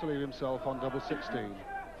try to leave himself on double 16.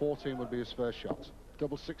 14 would be his first shot.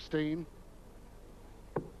 Double 16.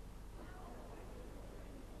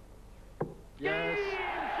 Yes.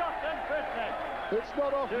 Shot and first net. It's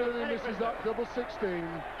not often that he misses that double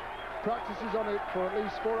 16. Practices on it for at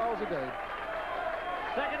least 4 hours a day.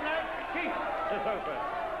 Second night, Keith to Sofa.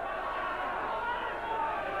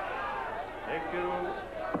 Thank you.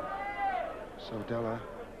 So Dellar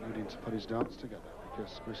needing to put his darts together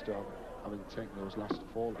because Bristow having taken those last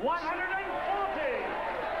 4 legs. 140.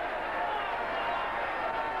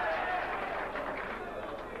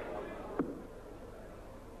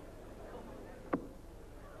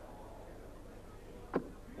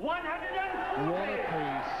 What a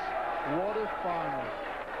piece. What a final.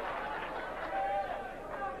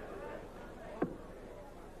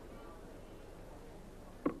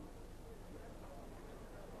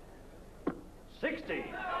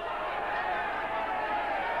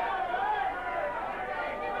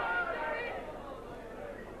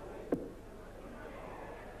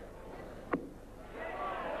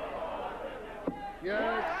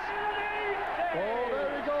 Yes. Oh,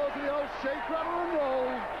 there he goes, the old shake, rattle and roll.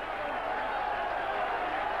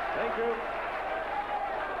 Thank you.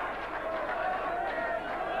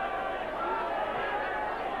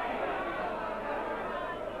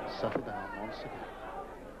 settle down once again.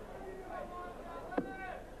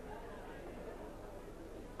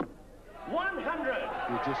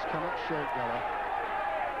 You just cannot shake, Dellar.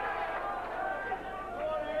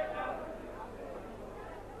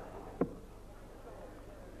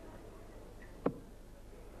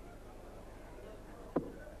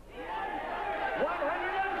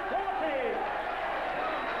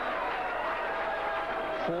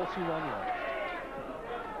 .41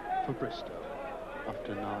 left for Bristow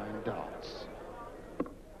after 9 darts.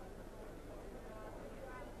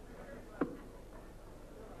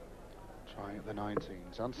 Trying at the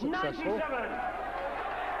 19s, unsuccessful. 97.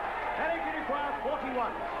 Eric requires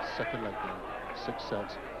 41. Second leg then, 6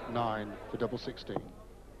 sets, 9 for double 16.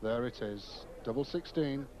 There it is, double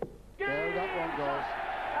 16. There that one goes.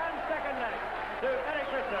 And second leg to Eric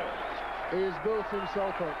Bristow. He has built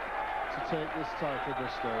himself up to take this title,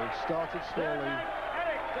 Bristow. Started slowly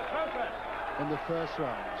Eric to throw first. in the first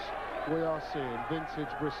rounds. We are seeing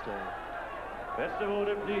vintage Bristow. Best of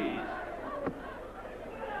order, please.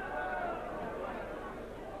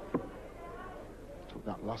 Took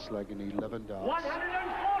that last leg in 11 darts. 140.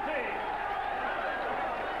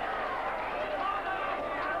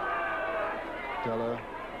 Dellar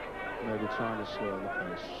maybe trying to slow the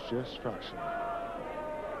pace just fractionally.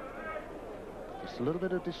 Just a little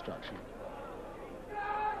bit of distraction.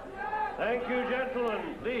 Thank you,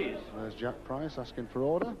 gentlemen. Please. There's Jack Price asking for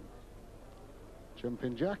order.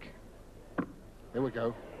 Jumping Jack. Here we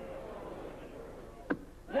go.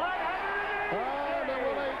 180. Ah,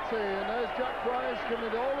 number 80, and there's Jack Price giving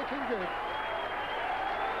it all he can give.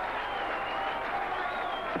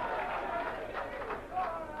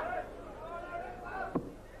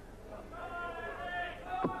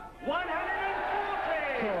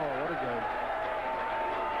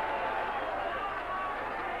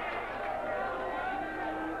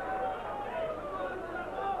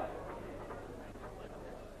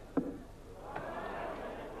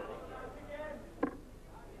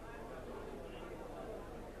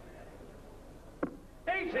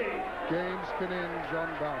 Game spinning John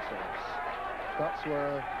Bouncers. That's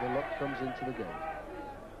where the luck comes into the game.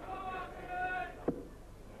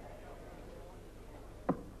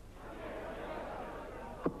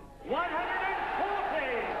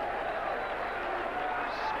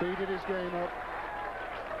 Speeded his game up,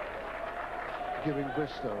 giving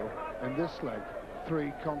Bristow in this leg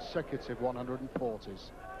 3 consecutive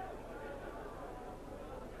 140s.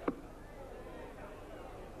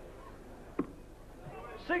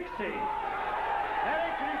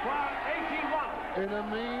 Eric requires 81. In a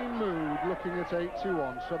mean mood, looking at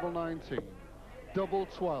 81, treble 19, double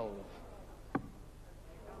 12.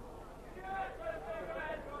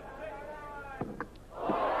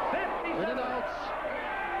 In and out.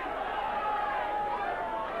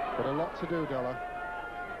 But a lot to do, Dellar.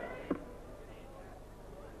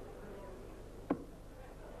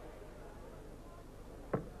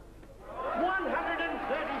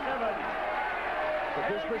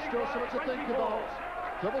 There's still something to think about.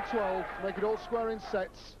 Double 12, make it all square in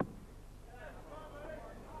sets.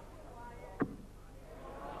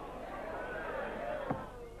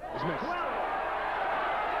 He's missed.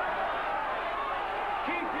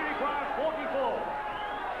 Keith, he requires 44.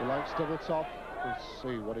 He likes double top. We'll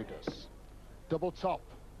see what he does. Double top.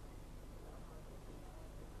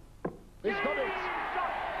 He's got it.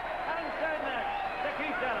 And turn there to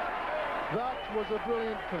Keith Dellar. That was a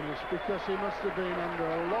brilliant finish because he must have been under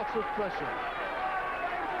a lot of pressure.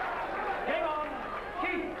 Game on,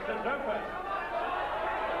 Keith to throw first.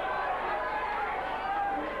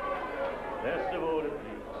 Best of order, please.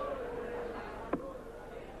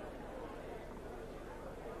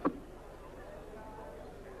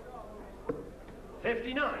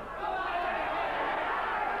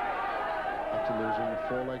 After losing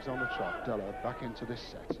 4 legs on the trot, Dellar back into this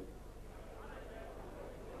set.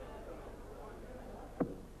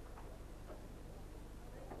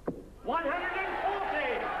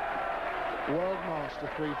 World Master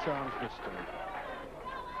 3 times Bristow,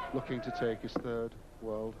 looking to take his 3rd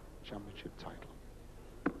World Championship title.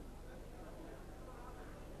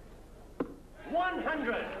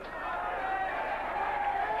 100.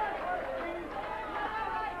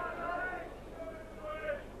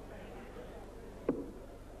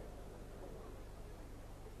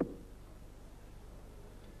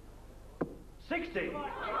 $60.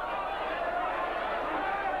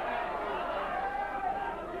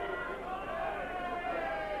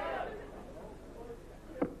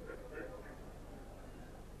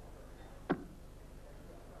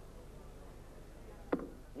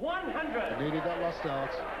 100. Needed that last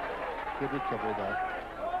start. Good recovery there.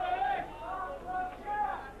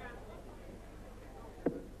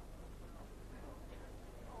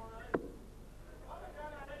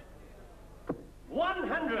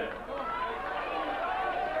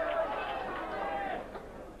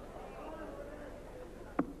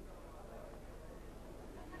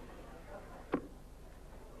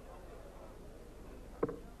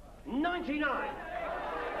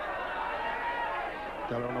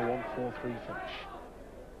 Dellar on a 1-4-3 finish.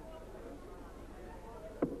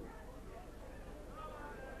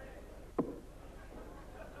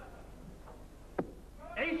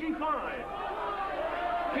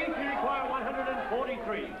 Keith, you require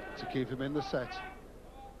 143. To keep him in the set.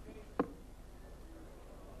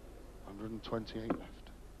 128 left.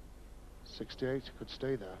 68 could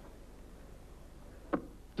stay there.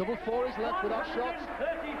 Double four is left without shots.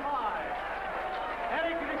 35.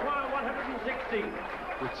 Eric, you require 116.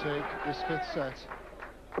 We take this fifth set.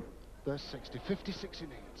 There's 60. 56 he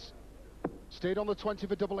needs. Stayed on the 20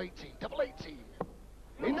 for double 18. Double 18.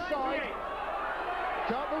 Inside. 98.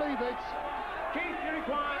 Can't believe it. Keith, you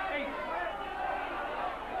require 8.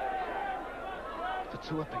 The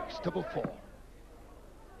two apiece. Double four.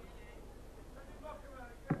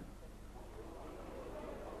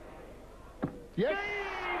 Yes.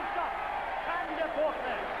 And a fourth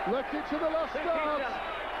leg. Left it to the last start.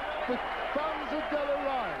 The fans of Dellar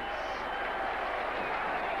rise.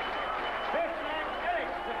 Fifth leg, Eric,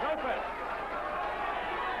 the trophy.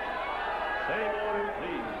 Same order,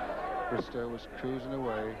 please. Bristow was cruising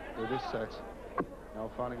away with his set. Now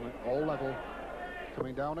finding it all level.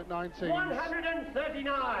 Coming down at 19.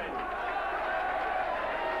 139.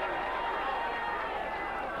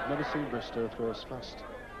 I've never seen Bristow throw as fast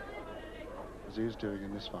as he is doing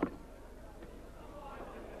in this final.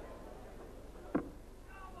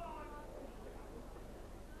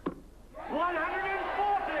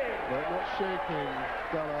 But not shaking,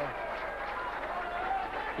 Dellar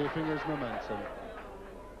keeping his momentum.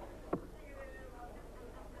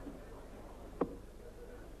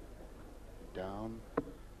 Down.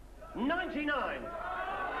 99.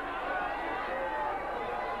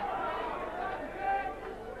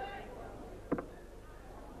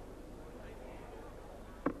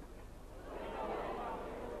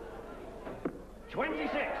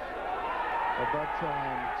 A bad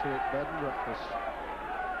time to eat bed and breakfast.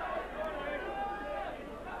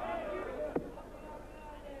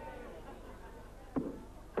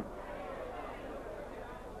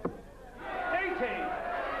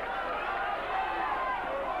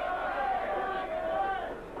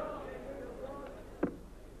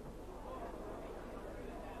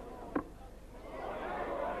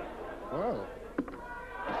 Well,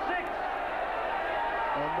 6.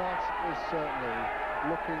 and that is certainly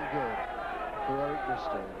looking good for Eric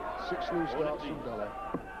Bristow. 6 loose darts from Dellar.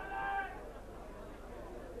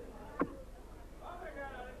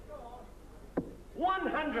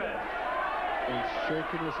 He's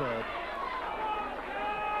shaking his head.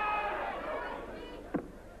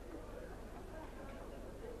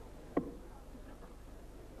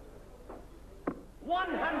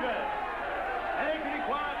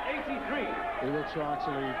 He will try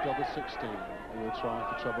to leave double 16. He will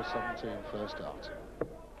try for treble 17 first dart.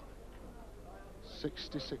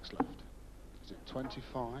 66 left. Is it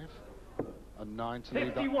 25? And 9 to leave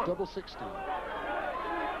that 51. double 16.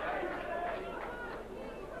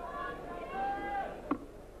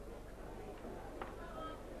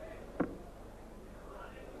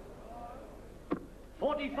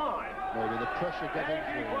 Maybe the pressure getting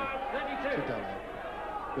through to Dellar,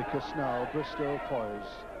 because now Bristow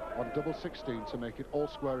poised on double 16 to make it all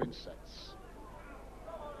square in sets.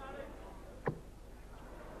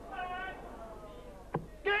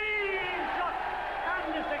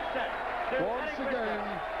 Once again,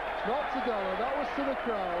 not to Dellar, that was to the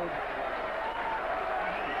crowd.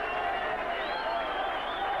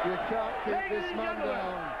 You can't keep this man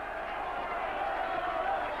down.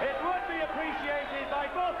 It would be appreciated by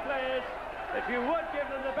both players if you would give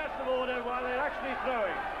them the best of order while they're actually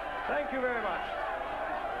throwing. Thank you very much.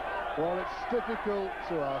 Well, it's difficult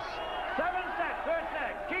to ask. 7 set, first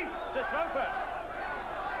leg. Keith to throw first.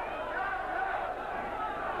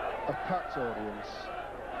 A packed audience.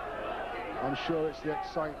 I'm sure it's the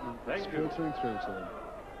excitement that's Thank you. filtering through to them.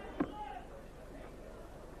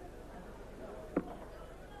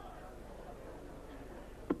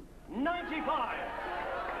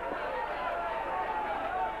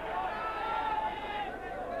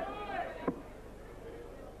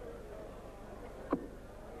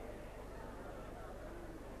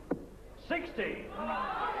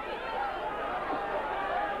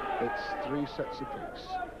 It's 3 sets apiece.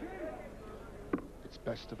 It's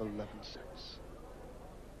best of 11 sets.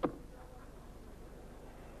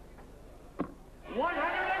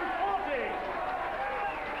 140.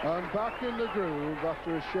 And back in the groove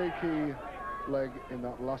after a shaky leg in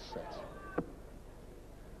that last set.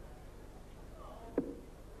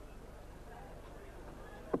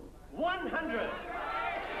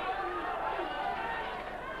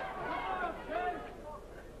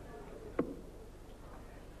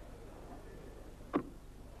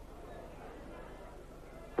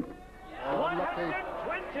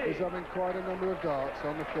 having quite a number of darts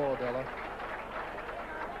on the floor, Dellar.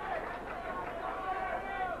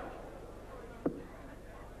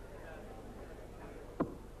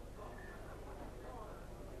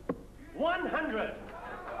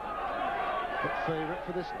 Favourite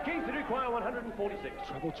for this. Keith to require 146.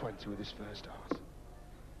 Treble 20 with his first dart.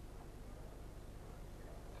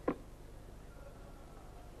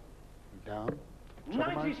 Down.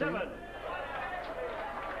 97. 19.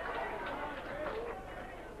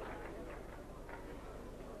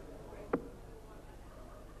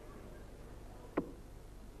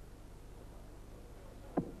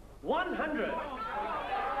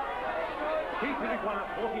 Keith to require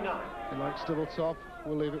 49. He likes double top.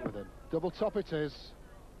 We'll leave it with him. Double top it is.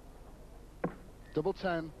 Double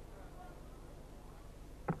 10.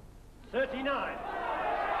 39.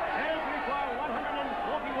 Hale to require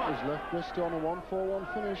 141. He's left Bristow on a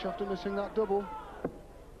 1-4-1 finish after missing that double.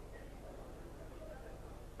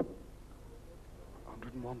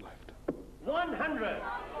 101 left. 100.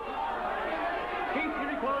 Keith to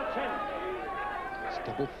require 10. It's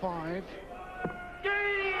double 5.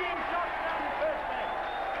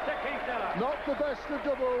 Not the best of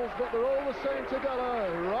doubles, but they're all the same to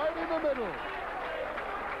Dellar, right in the middle.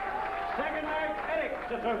 Second leg, Eric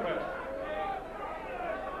to throw first.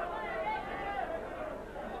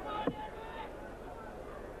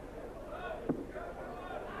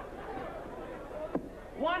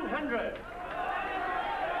 $100.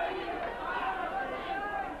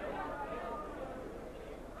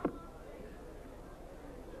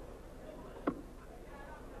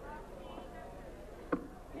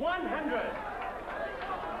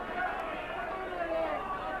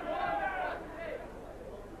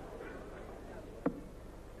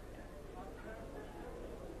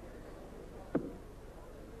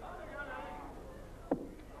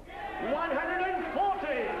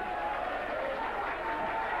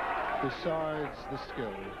 Besides the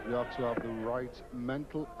skill, you have to have the right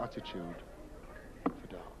mental attitude for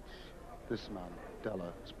darts. This man,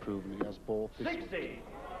 Dellar, has proven he has both. 60.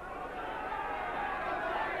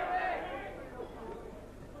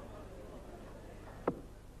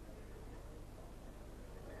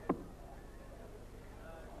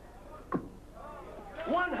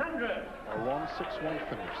 $100. A 1-6-1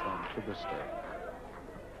 finish then for Bristow.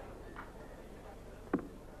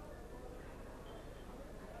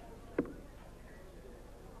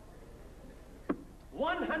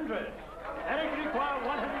 Eric require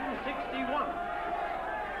 161.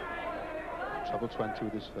 Treble 20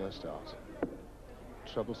 with his first dart.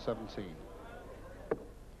 Treble 17.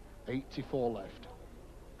 84 left.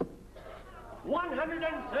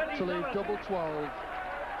 137. To leave double 12.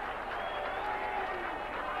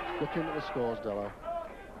 Looking at the scores, Dellar.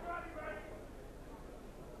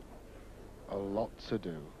 A lot to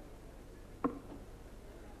do.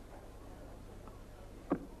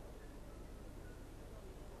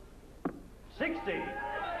 $60.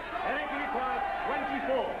 Eric requires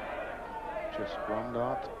 24. Just one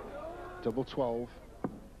dart. Double 12.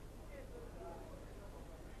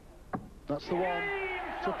 That's the one.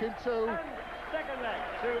 Took in 2. Second leg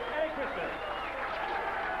to Eric Christmas.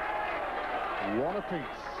 One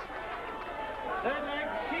apiece. Third leg,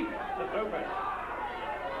 Keith to throw first.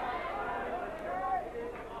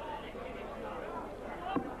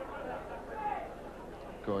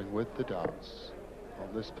 Going with the darts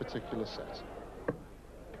on this particular set.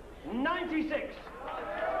 96.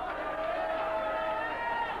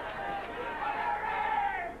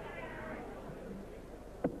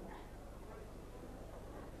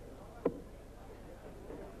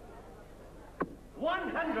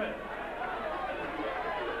 $100.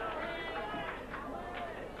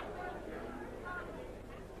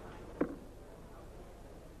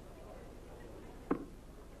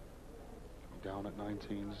 Down at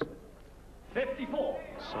 19s. 54.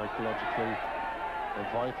 Psychologically, a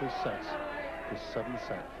vital set, the 7th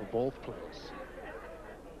set for both players.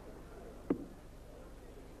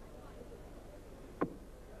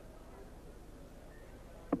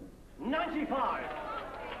 $95.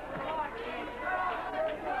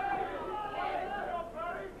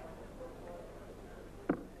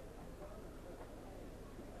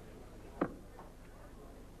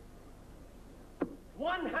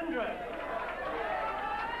 $100.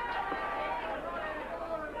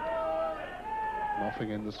 Nothing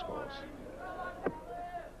in the scores.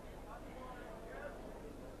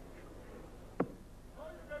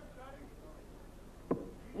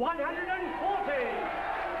 $140.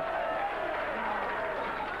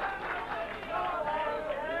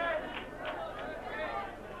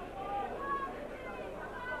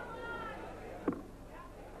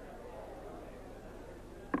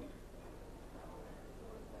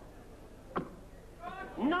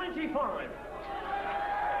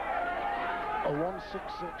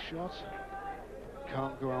 166 shot.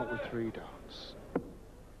 Can't go out with 3 darts.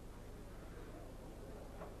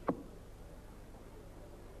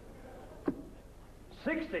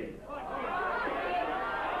 $60.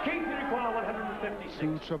 Keith, you require 156.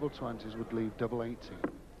 2 treble 20s would leave double 18.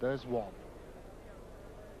 There's 1.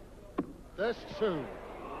 There's 2. And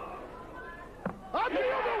the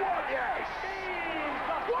other one, yes!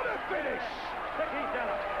 What a finish!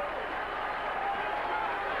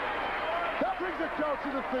 That brings the crowd to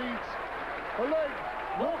the feet. A leg,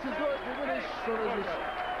 not as good to finish, so it is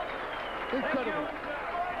incredible.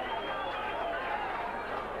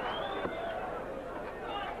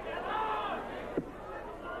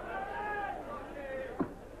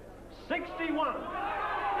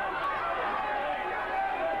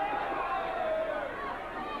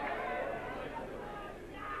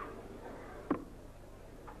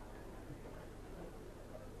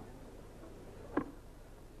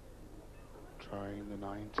 Trying the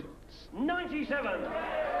 19s. 97.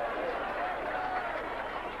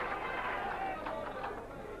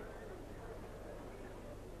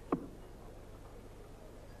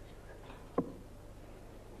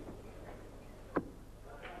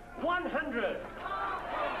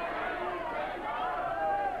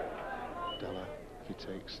 Dellar, he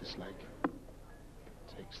takes this leg,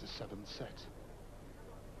 takes the 7th set.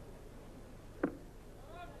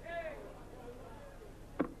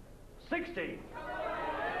 $60.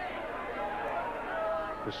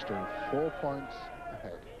 Bristow 4 points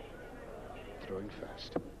ahead, throwing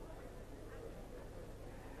fast.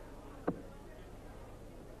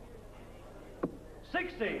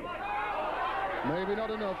 $60. Maybe not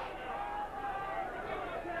enough.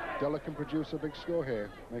 Dellar can produce a big score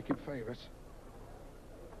here, make him favourite.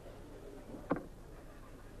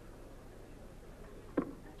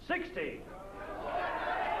 $60.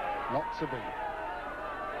 Not to be.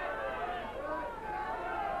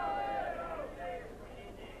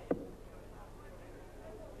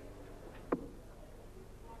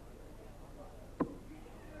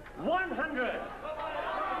 $100.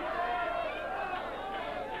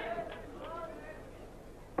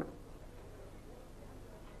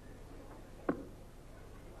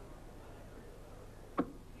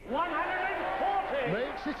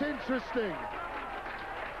 Makes it interesting.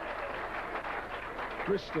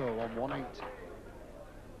 Bristow on 180.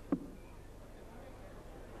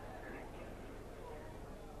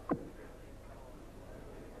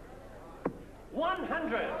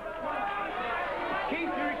 Keith, you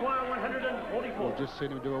require 144. We've just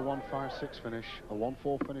seen him do a 156 finish, a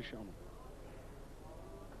 1-4 finish on him.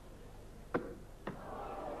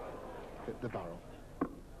 Hit the barrel.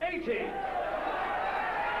 80.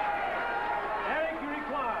 Eric, you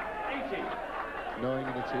require 80. Knowing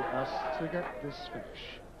that he has to get this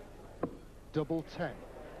finish. Double 10.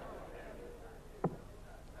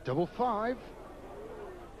 Double 5.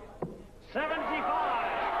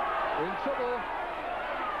 75. In trouble.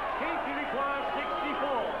 Keith, you require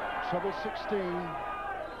 64. Trouble 16.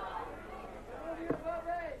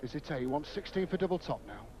 Is it 8? He wants 16 for double top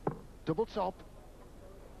now. Double top.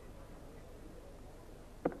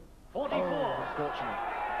 44. Oh, unfortunate.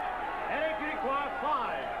 Eric, you require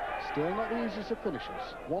 5. Still not the easiest of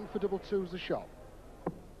finishers. 1 for double 2's the shot.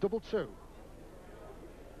 Double 2.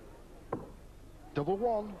 Double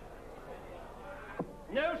 1.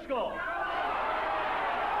 No score.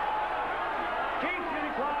 Keith, you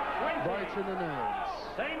require 20. Right in the nails.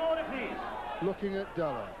 Same order, please. Looking at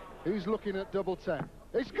Dellar. He's looking at double 10.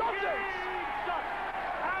 He's got it!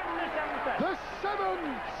 And the 7th set. The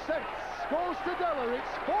 7 sets goes to Dellar.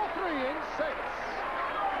 It's 4-3 in sets.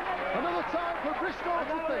 Another time for Bristow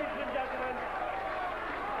to think. Ladies and gentlemen.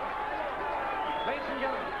 Ladies and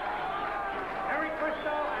gentlemen. Eric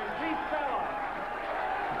Bristow and Keith Dellar.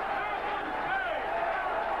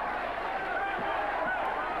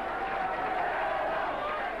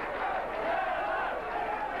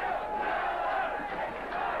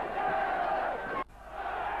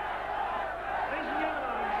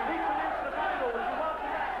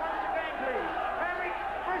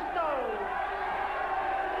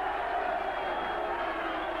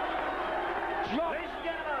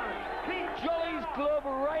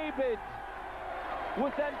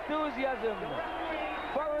 With enthusiasm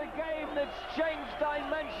for a game that's changed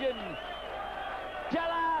dimension.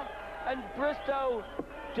 Dellar and Bristow,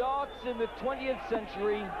 darts in the 20th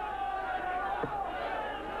century.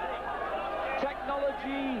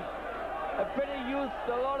 Technology, a bit of youth,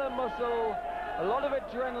 a lot of muscle, a lot of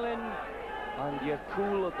adrenaline, and you're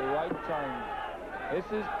cool at the right time. This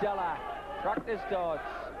is Dellar, practice darts.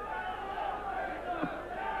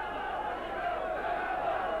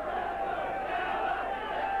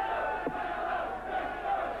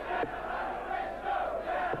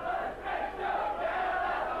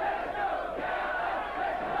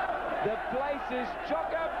 The place is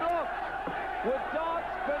chock-a-block with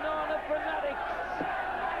darts banana fanatics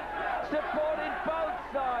supporting both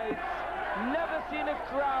sides. Never seen a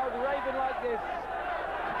crowd raving like this.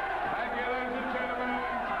 Thank you, ladies and gentlemen.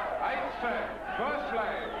 8th set, first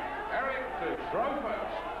leg, Eric to throw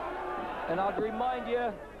first. And I'd remind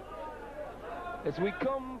you, as we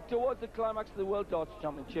come towards the climax of the World Darts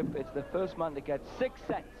Championship, it's the first man to get 6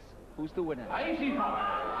 sets. Who's the winner?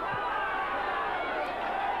 85.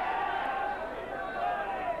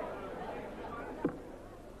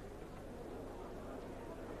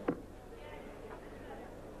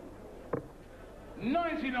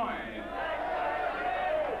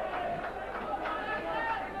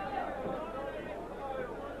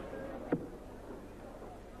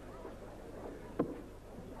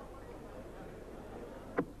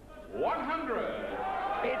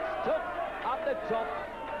 Top.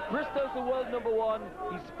 Bristow's the world #1.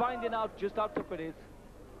 He's finding out just how tough it is.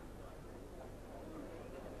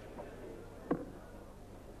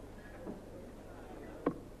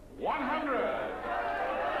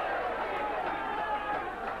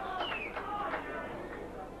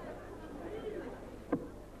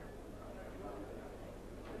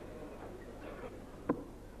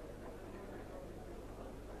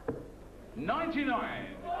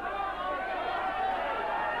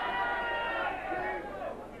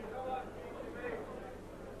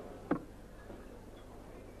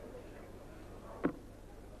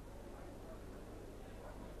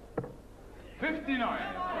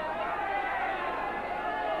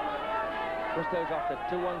 Bristow's off to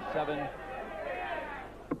 217.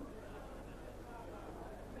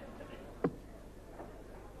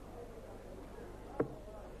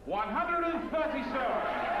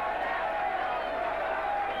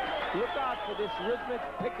 Look out for this rhythmic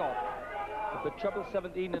pick-up of the treble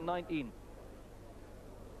 17 and 19.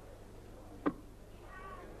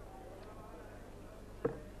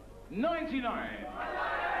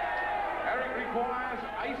 Eric requires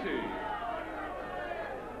 80.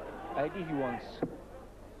 80 he wants.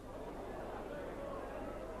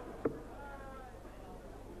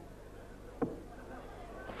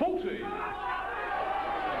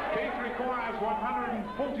 Keith requires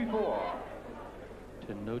 144.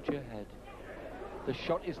 To nudge ahead. The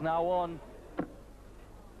shot is now on.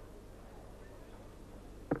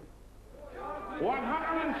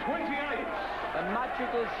 128. A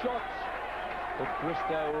magical shot. But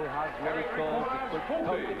Bristow has what he calls a quick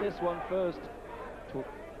poke at this one first.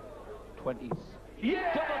 20s.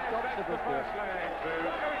 Yeah! Double drop to The Bristow. first leg to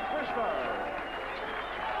Eric Bristow.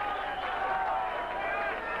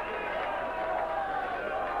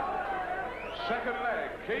 Second leg,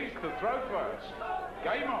 Keith to throw first.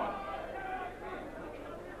 Game on.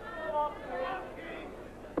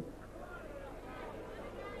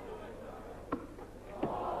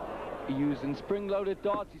 Using spring-loaded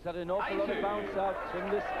darts, he's had an awful lot of bounce outs in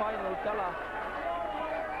this final dellar.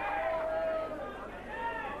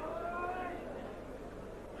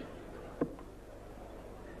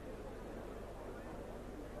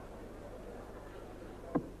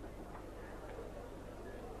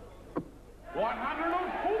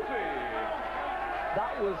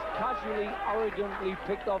 That was casually, arrogantly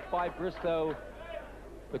picked off by Bristow.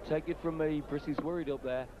 But take it from me, Bristow's worried up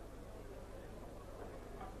there.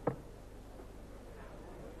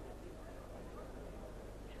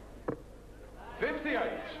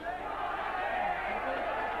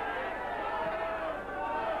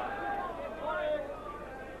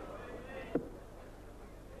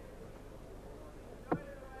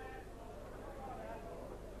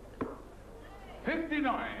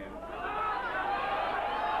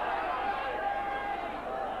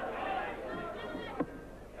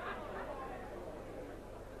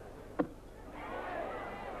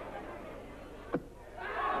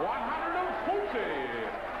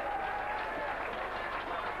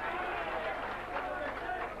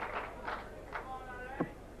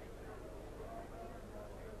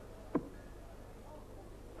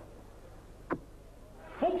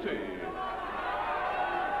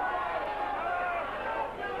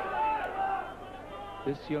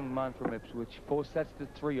 This young man from Ipswich, 4 sets to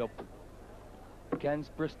 3 up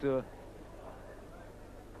against Bristow.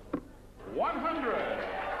 100.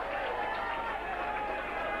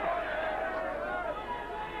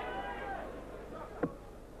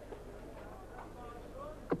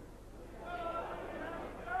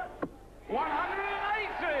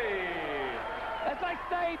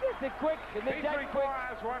 They're quick and they're dead quick.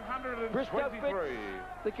 123. Bristow fits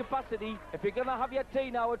the capacity. If you're going to have your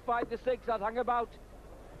tea now at 5 to 6, I'd hang about.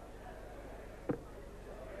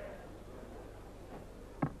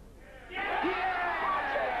 That's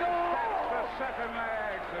the second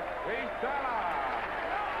leg. dellar.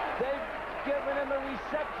 They've given him a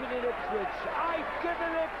reception in Ipswich. I'd give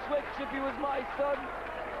him Ipswich if he was my son.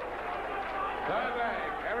 Third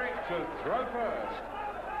leg, Eric to throw first.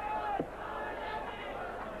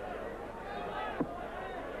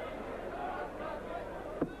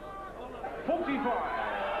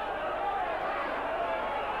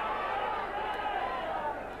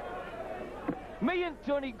 Me and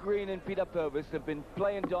Tony Green and Peter Purvis have been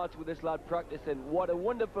playing darts with this lad, practicing. What a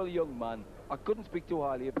wonderful young man. I couldn't speak too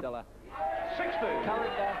highly of dellar. 60.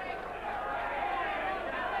 Calendar.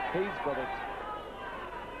 He's got it.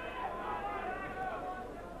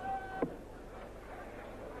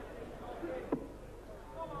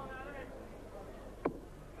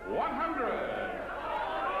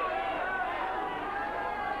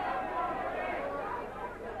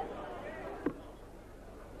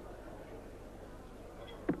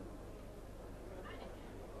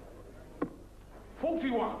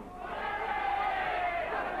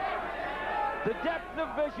 The depth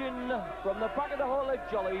of vision from the back of the hole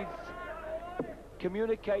at Jolly's,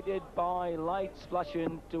 communicated by lights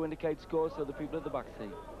flashing to indicate scores to the people at the back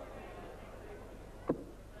seat.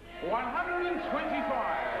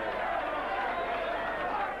 125.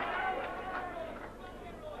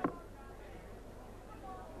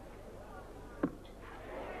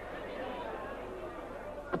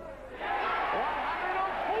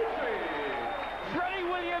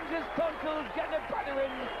 His tonsils getting a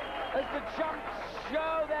battering as the champs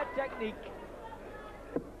show their technique.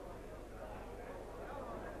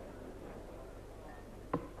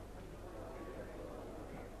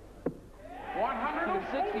 The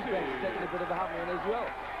 60 bench taking a bit of a hammering as well.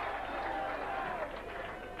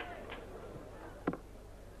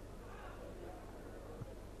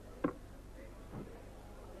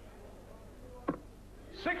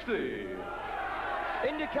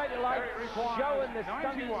 Indicator light showing the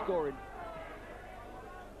standing scoring.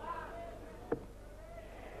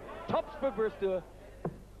 Tops for bristow.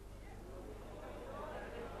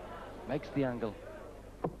 Makes the angle.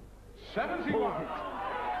 71.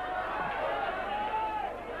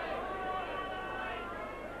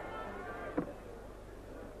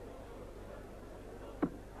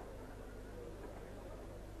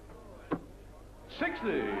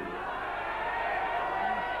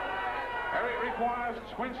 Eric requires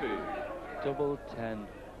 20. Double 10.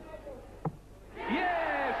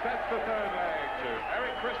 Yes, that's the third leg to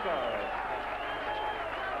Eric Bristow.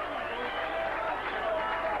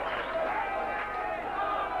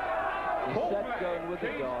 He's set going with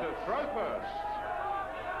the dart. To throw first.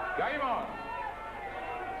 Game on.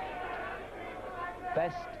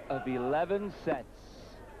 Best of 11 sets.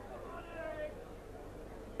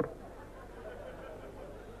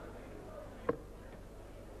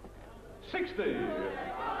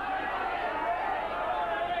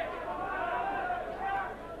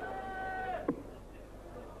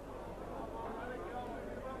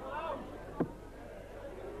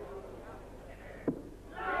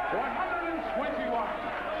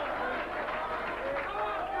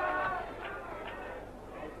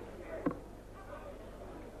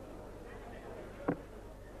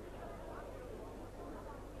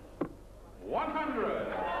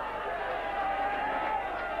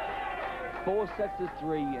 Four sets to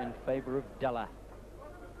 3 in favour of dellar.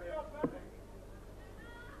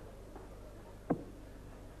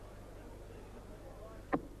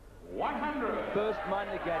 First man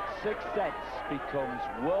to get 6 sets becomes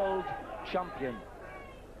world champion.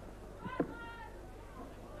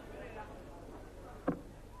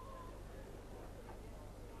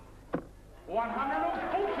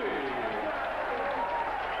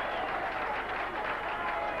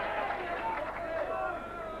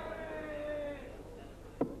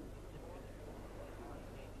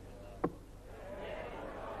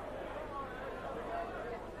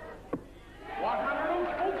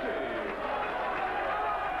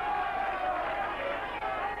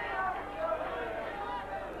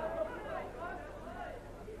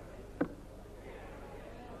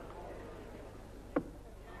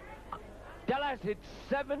 Dellar's hit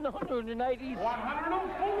 780.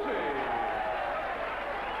 140.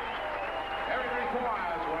 Eric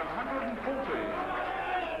requires 140.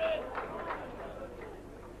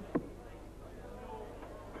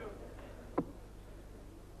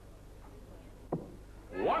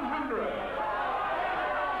 100.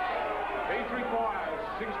 Keith requires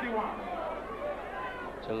 61.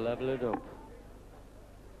 To level it up.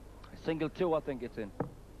 Single 2, I think it's in.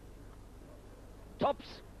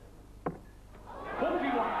 Tops.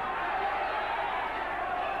 41.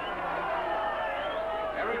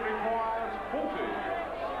 Eric requires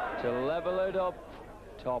 40. To level it up,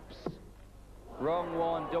 tops. Wrong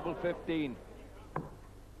one, double 15.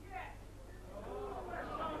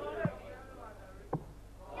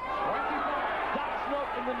 That's not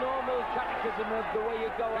in the normal catechism of the way you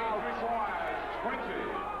go out. 20.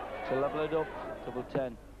 To level it up, double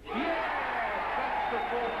 10. Yes, that's the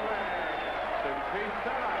fourth leg. To beat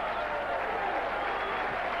dellar.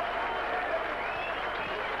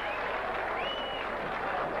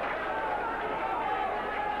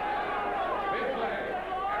 Fifth leg,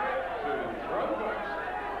 Eric to throw first.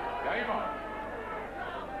 Game on.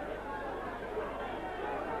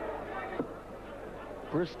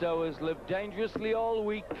 Bristow has lived dangerously all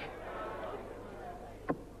week.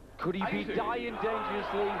 Could he be 80. dying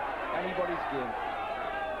dangerously? Anybody's game.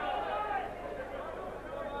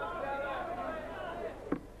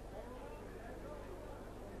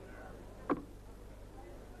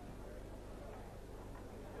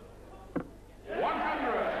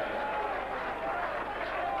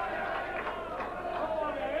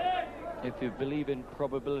 If you believe in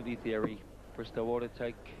probability theory, Bristow ought to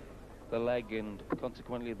take the leg and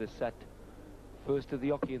consequently the set first of the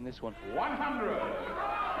hockey in this one. 100.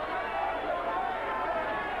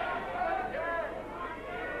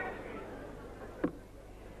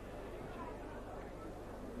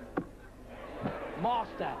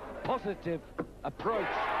 Master, positive approach.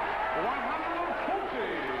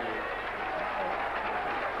 140.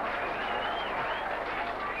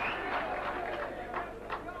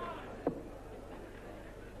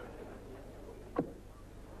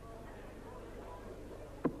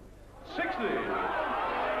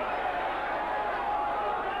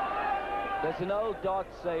 There's an old dart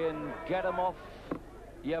saying, get him off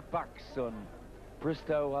your back, son.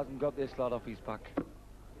 Bristow hasn't got this lot off his back.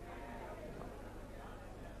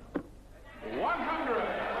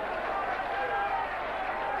 100.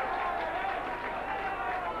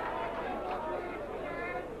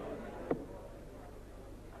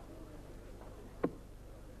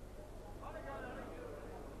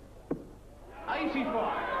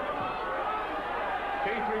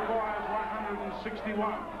 Keith requires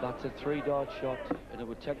 161. That's a 3-dart shot, and it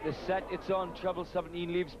would take the set. It's on. Treble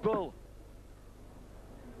 17 leaves Bull.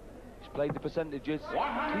 He's played the percentages. He's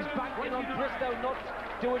backing on Bristow, not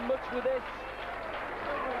doing much with this.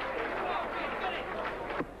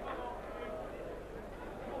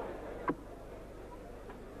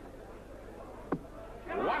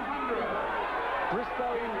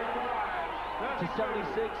 Bristow to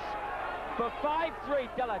 76 for 5-3.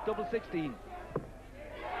 Dellar, double 16.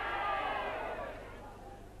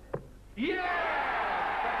 Yeah!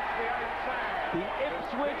 That's The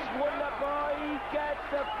Ipswich Wonder Boy gets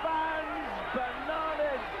the fans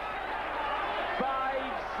bananas. 5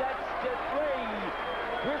 sets to 3.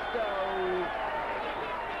 Bristow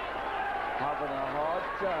having a hard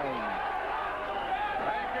time.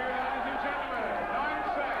 Thank you, ladies and gentlemen.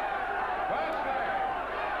 9 sets. First leg.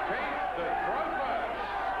 Keith to throw first.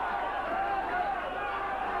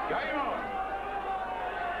 Game on.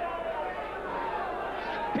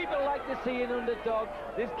 People like to see an underdog.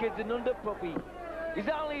 This kid's an under puppy. He's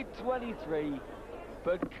only 23,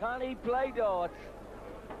 but can he play darts?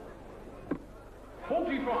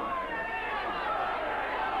 45.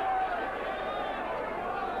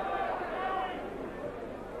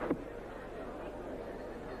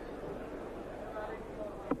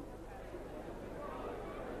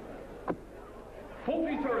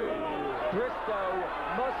 Bristow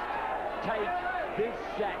must take this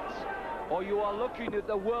set, or you are looking at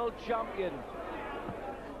the world champion.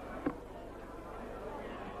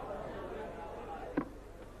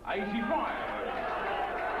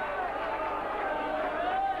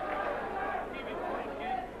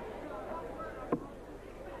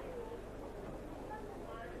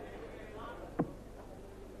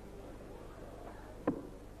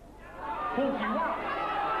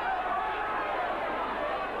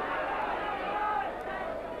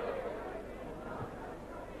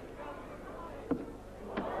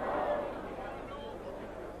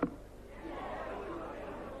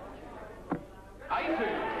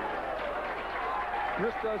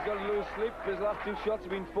 Bristow's got to lose sleep. His last 2 shots have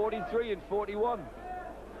been 43 and 41.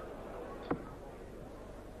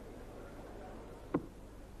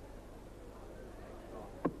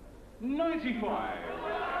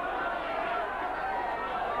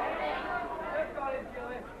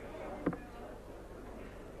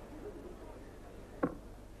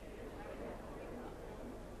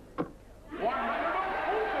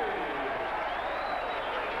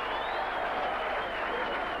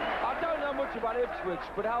 About Ipswich,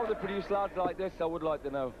 but how they produce lads like this, I would like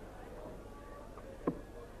to know.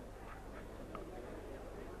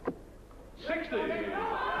 60.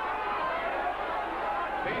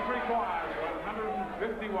 Heat requires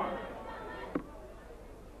 151.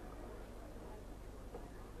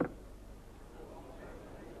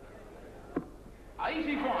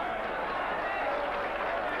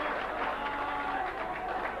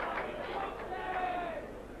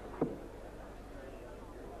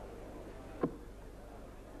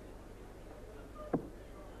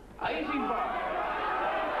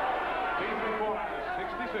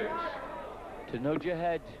 To nudge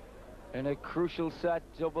ahead in a crucial set,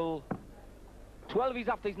 double 12.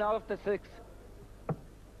 He's now after 6.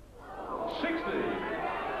 60.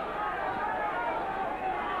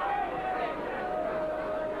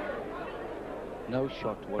 No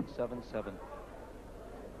shot, 177.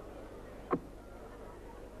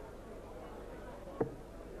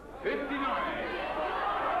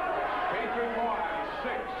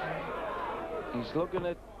 He's looking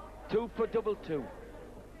at 2 for double 2.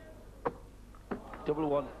 Double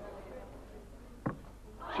 1.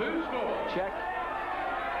 2 score. Check.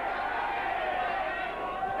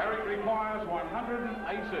 Eric requires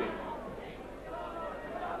 180.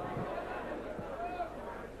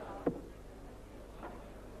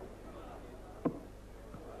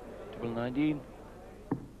 Double 19.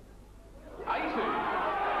 80.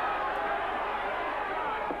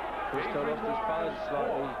 Bristow lost his balance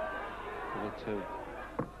slightly. Double 2.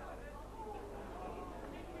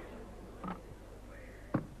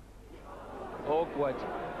 Awkward.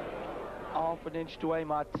 Half an inch to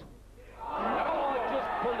aim at. Oh, just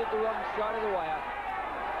pulled it the wrong side of the wire.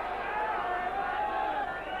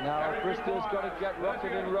 Now Bristow's got to get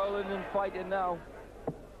rocking and rolling and fighting now.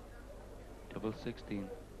 Double 16.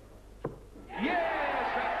 Yes,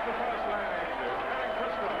 that's the first leg. Eric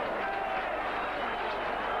Bristow.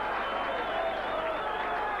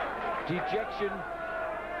 Dejection,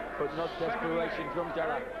 but not desperation from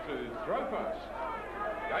dellar. To throw first.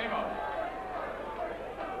 Game on.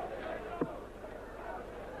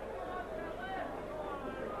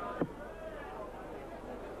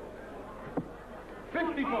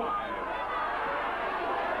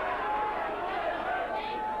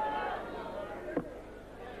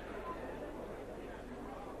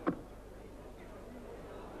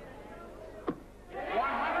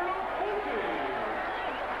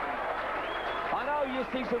 You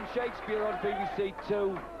see some Shakespeare on BBC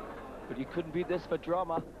Two, but you couldn't beat this for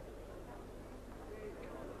drama.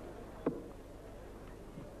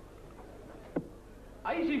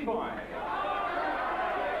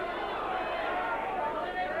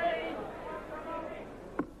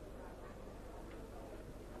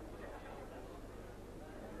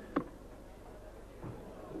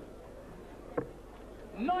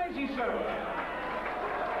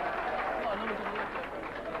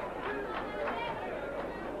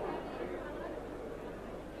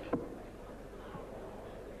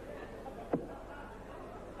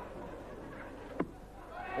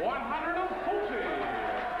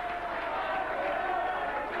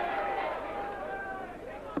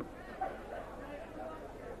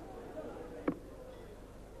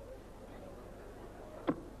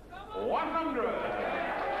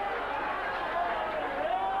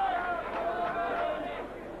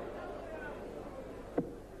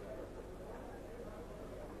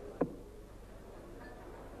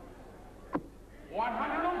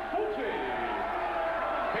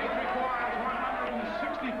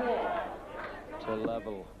 To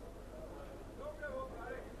level.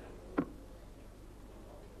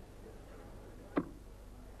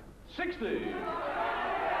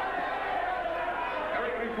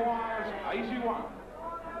 Eric requires 81.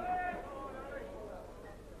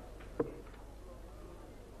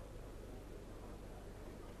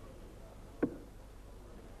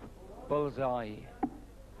 Bullseye.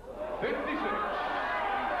 56.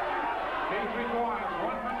 Keith requires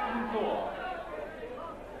 104.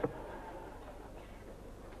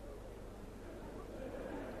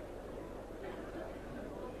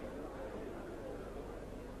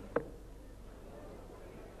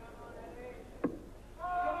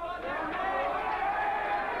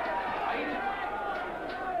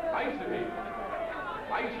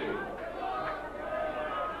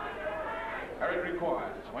 Eric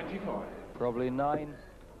requires 25. Probably 9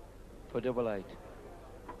 for double 8.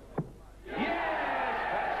 Yes,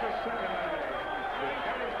 that's the second leg.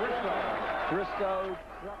 Eric Bristow. Bristow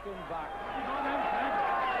cracking back.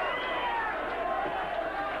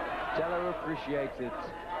 Dellar appreciates it.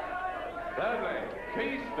 Third leg,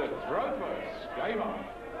 Keith the throw first. Game on.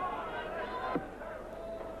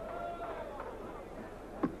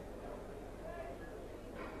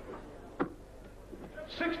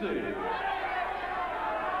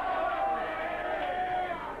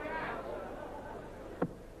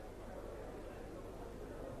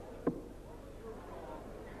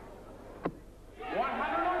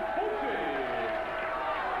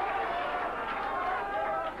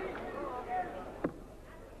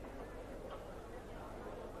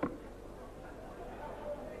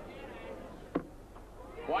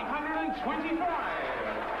 125.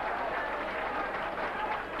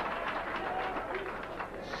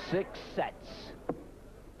 6 sets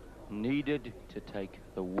needed to take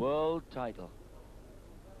the world title.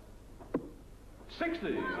 60.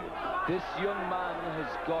 This young man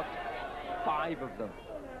has got 5 of them.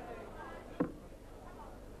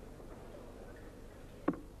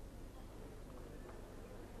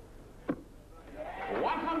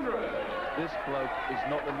 100. This bloke is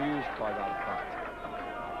not amused by that fact.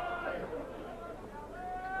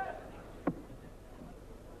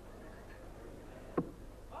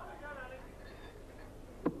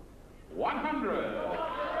 100.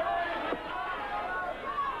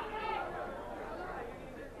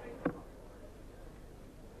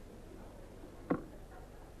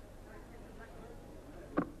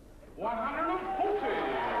 140.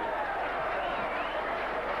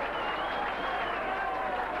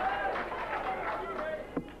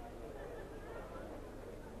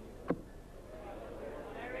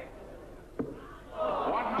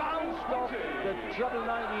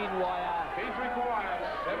 19 wire. He's required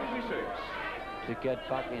 76. To get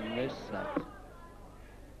back in this set.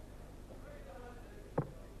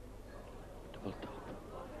 Double top.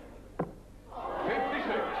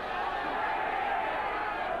 56.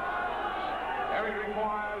 Eric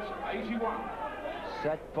requires 81.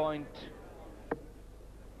 Set point.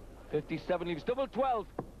 57 leaves double 12.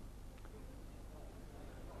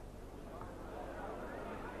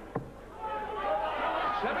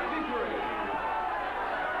 73.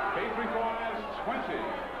 Keith requires 20.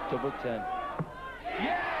 Double 10.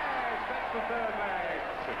 Yes, that's the third leg.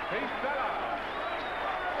 Keith dellar.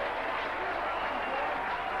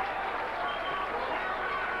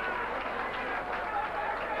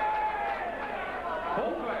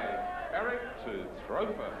 Fourth leg. Eric to throw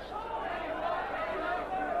first.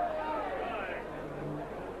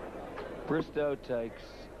 Bristow takes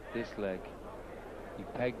this leg. He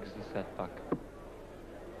pegs the setback.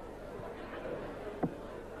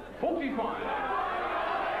 45.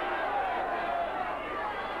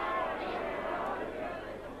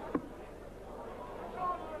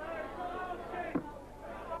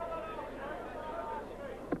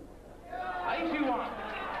 81.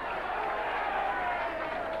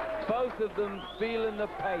 Both of them feeling the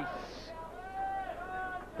pace.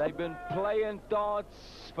 They've been playing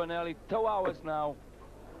darts for nearly 2 hours now.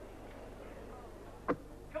 26.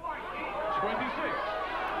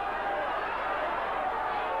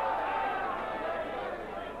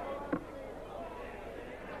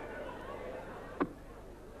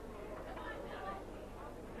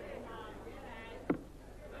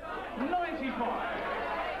 95.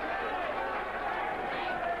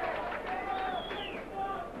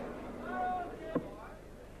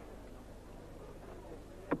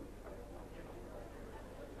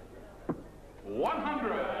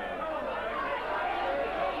 100.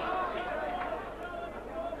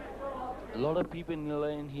 A lot of people in the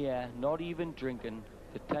lane here, not even drinking.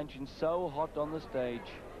 The tension's so hot on the stage.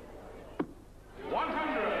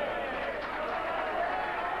 100.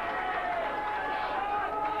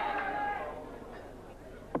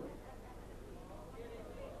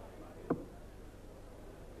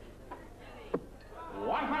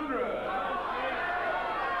 100.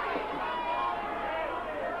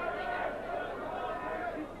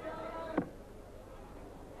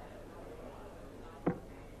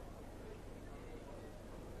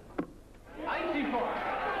 85.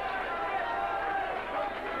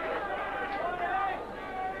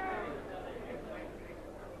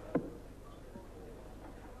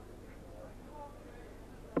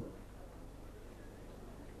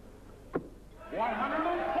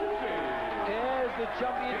 140. Here's the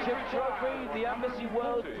championship trophy, the Embassy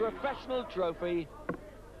World Professional Trophy.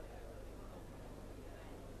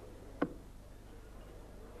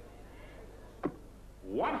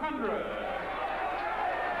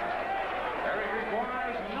 Eric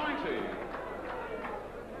requires 90.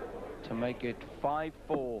 To make it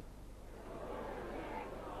 5-4.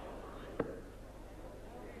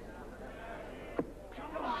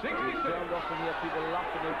 66. Turned off and hear people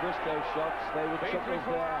laughing at Bristow shots. They were Keith chuckles there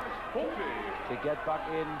requires 40. to get back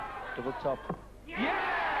in. Double top. Yes!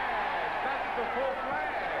 That's the fourth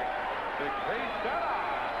leg. To Keith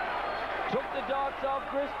dellar. Took the darts off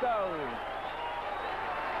Bristow.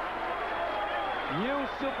 New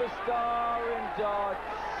superstar in darts.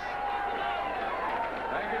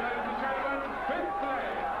 Thank you, ladies and gentlemen. Fifth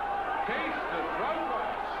leg. Keith to throw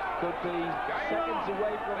first. Could be seconds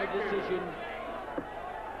away from a decision.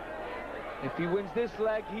 If he wins this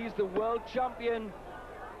leg, he's the world champion.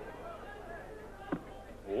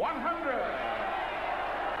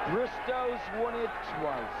 100. Bristow's won it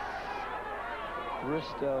twice.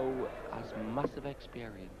 Bristow has massive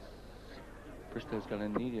experience. Bristow's going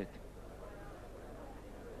to need it.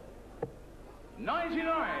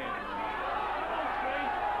 99.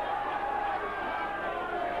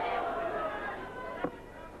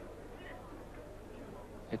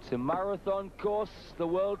 It's a marathon course, the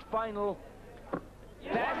world final.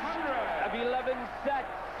 Best of 11 sets.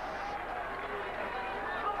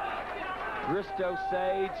 Bristow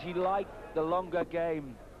said he liked the longer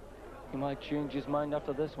game. He might change his mind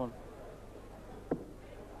after this one.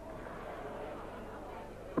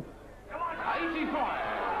 85.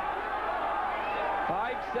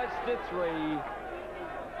 5 sets to 3.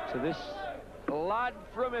 So this lad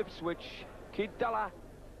from Ipswich, Dellar.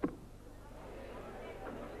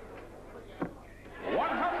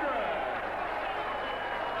 100.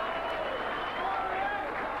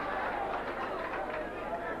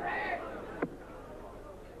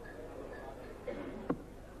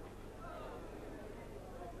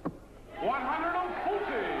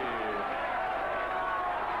 140.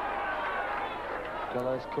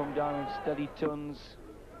 Dellar's come down in steady tons.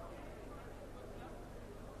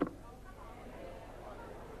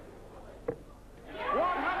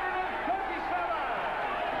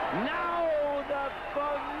 Now the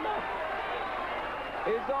fun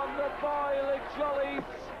is on the boil at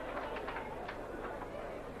Jolly's.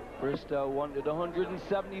 Bristow wanted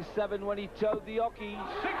 177 when he towed the hockey.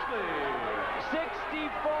 64.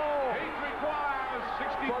 He requires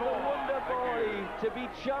 64. For the Wonder Boy to be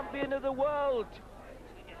champion of the world.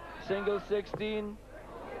 Single 16.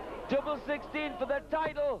 Double 16 for the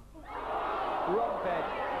title. Romped.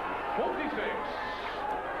 46.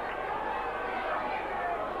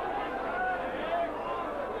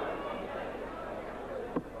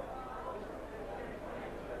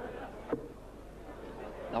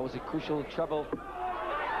 That was a crucial treble. 93.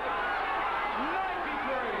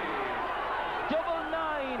 Double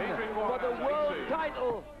 9 for the world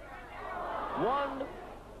title. 1.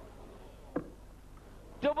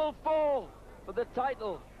 Double 4 for the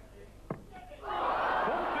title. 14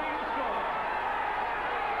 score.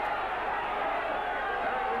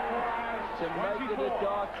 To make it a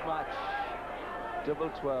darts match.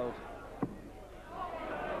 Double 12.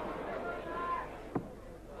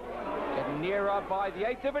 Getting nearer by the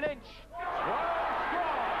 1/8 of an inch. 12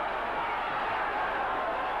 score.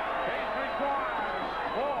 He requires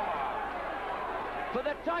 4. For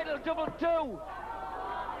the title, double 2.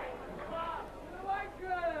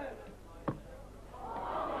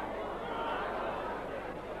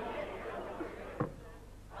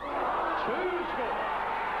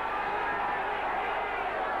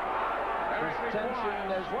 There's tension,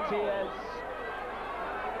 there's tears.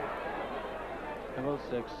 Double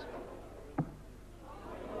 6.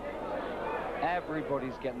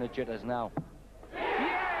 Everybody's getting the jitters now.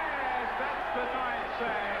 Yes, that's the 9th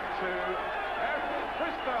set to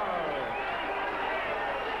Bristow.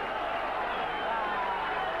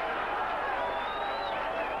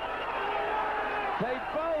 They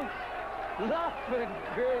both laugh and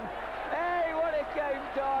grin. Hey, what a game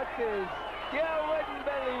darts is. You wouldn't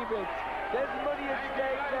believe it. There's money at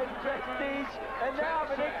stake, there's prestige, and they're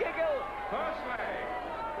having a giggle. First leg,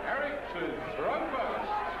 Eric to throw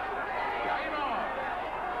first. Game on.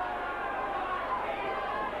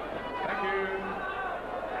 Thank you.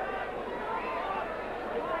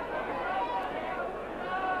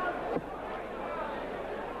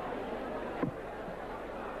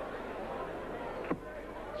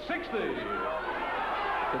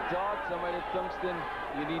 The darts are made of tungsten.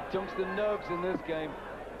 You need tungsten nerves in this game.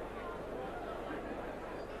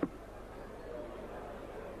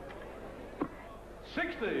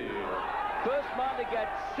 First man to get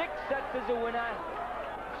 6 sets as a winner.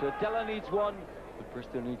 So Dellar needs 1, but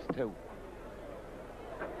Bristow needs 2.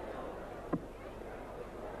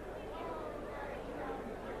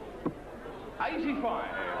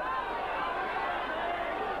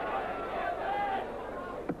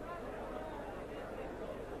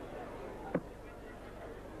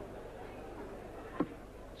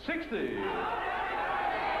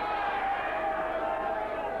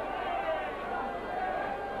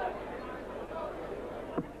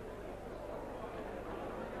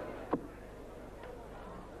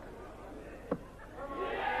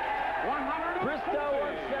 Bristow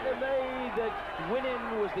once said to me that winning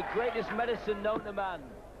was the greatest medicine known to man.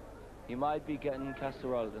 He might be getting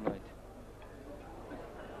castor oil tonight.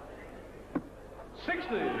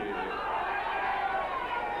 135.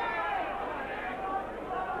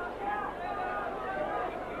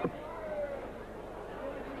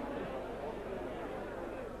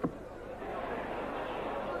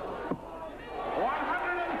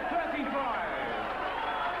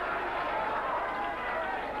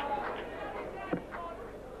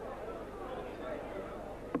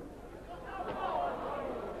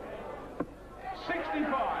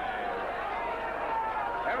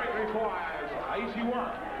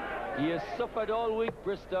 effort all week,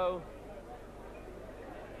 Bristow.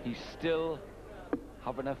 He's still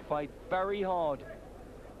having to fight very hard.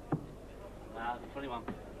 21.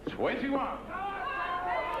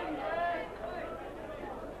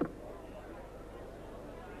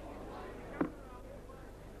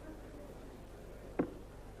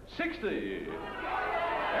 60.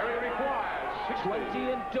 Eric requires 60.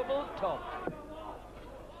 20 and double top.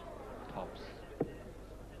 Tops.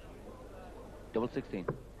 Double 16.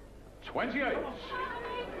 28.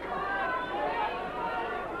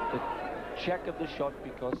 The check of the shot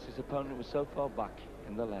because his opponent was so far back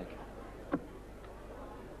in the leg.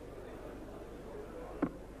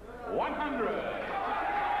 100.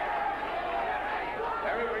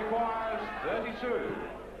 Eric requires 32.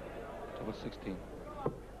 Double 16.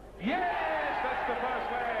 Yes, that's the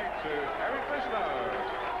first leg to Eric Bristow.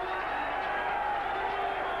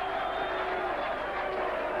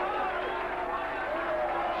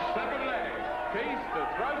 Second leg, Keith to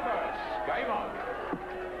throw first. Game on.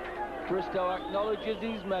 Bristow acknowledges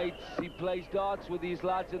his mates. He plays darts with these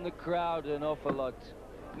lads in the crowd an awful lot.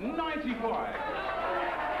 95.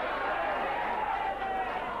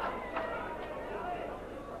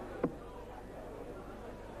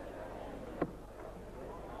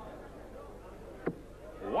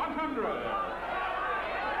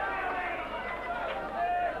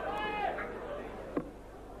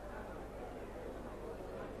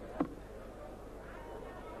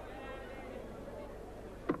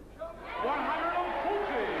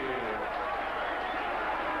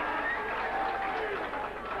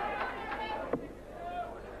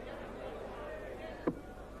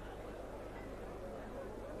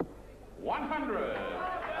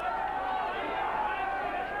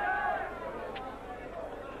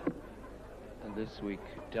 And this week,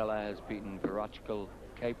 dellar has beaten Virachkal,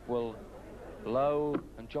 Capewell, Lowe,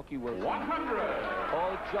 and Jockey Wilson. 100.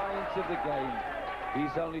 All giants of the game.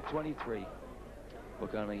 He's only 23. We're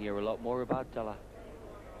going to hear a lot more about dellar.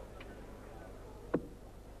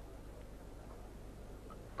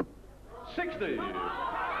 60.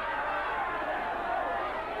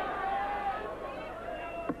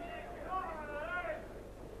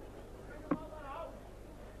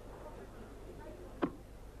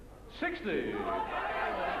 60.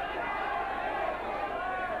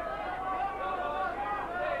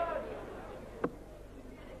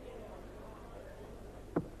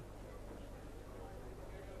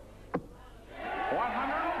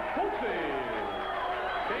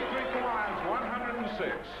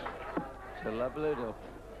 106. To level it up.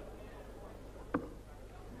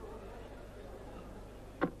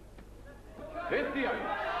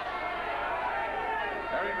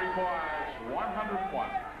 Eric requires 101.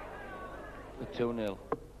 For 2-0.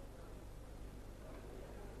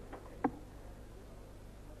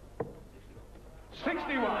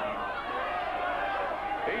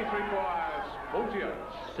 Keith requires 48.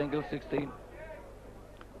 Single 16.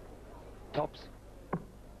 Tops.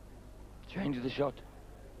 Change the shot.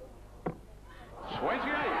 28.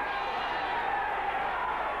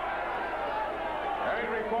 Eric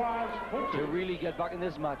requires 40. To really get back in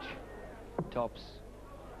this match. Tops.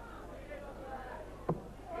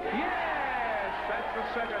 Yes, that's the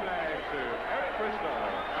second leg to Eric Bristow.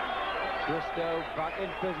 Bristow back in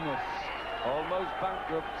business. Almost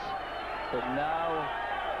bankrupt. But now,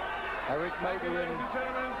 Eric Thank you, ladies Motorin. and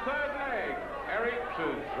gentlemen, third leg. Eric to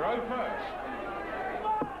throw first.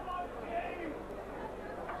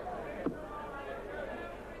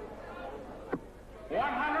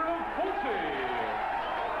 140.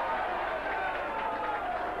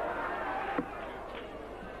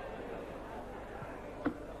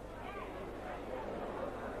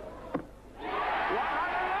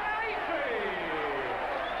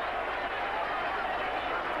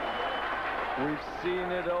 We've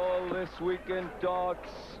seen it all this week in darts.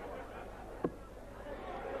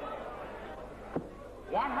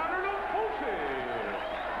 140.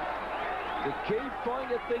 The key point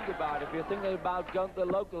to think about, if you're thinking about going to the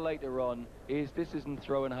local later on, is this isn't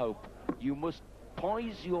throwing hope. You must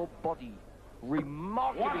poise your body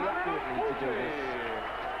remarkably accurately to do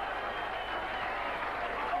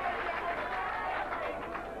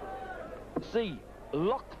this. See,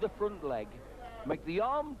 lock the front leg, make the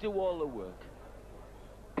arm do all the work.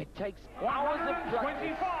 It takes hours of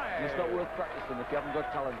practice. And it's not worth practicing if you haven't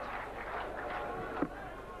got talent.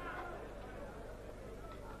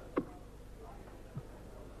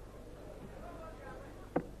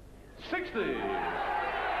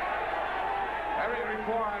 Eric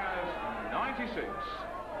requires 96.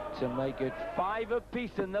 To make it 5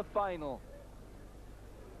 apiece in the final.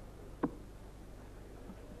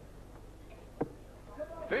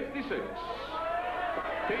 56.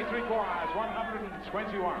 Keith requires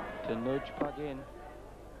 121. To nudge back in.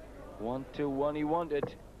 1-2-1 he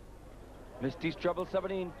wanted. Missed his treble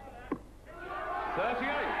 17. 38.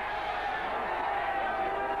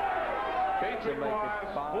 Keith To make it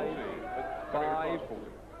requires 5. 40. 5.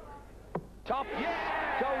 Top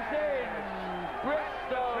goes in.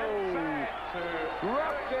 Bristow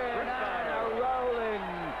rocking and a rolling,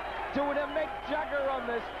 doing a Mick Jagger on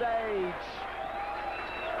the stage.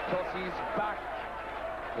 Cause he's back.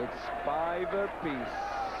 It's 5 apiece.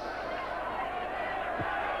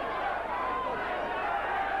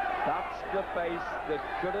 That's the face that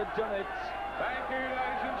could have done it. Thank you,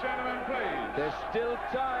 ladies and gentlemen, please. There's still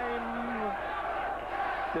time.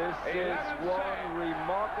 This is 11 one set.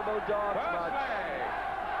 remarkable darts First match. leg.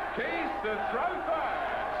 Keith to throw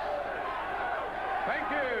first. Thank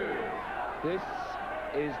you. This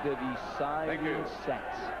is the Thank you. deciding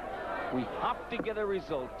set. We have to get a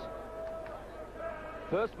result.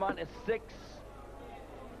 First man is 6.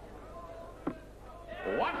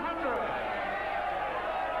 100.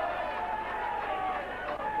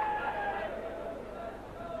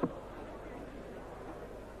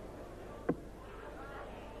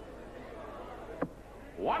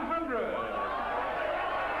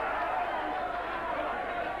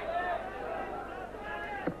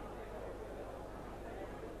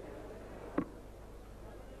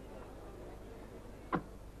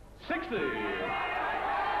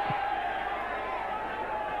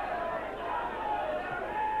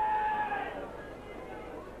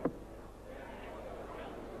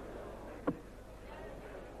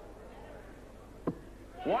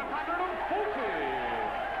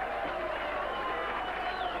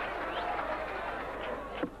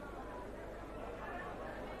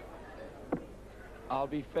 I'll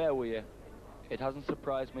be fair with you. It hasn't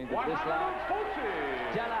surprised me that this lad,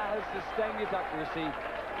 dellar, has sustained his accuracy.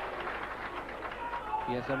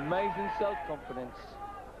 He has amazing self-confidence.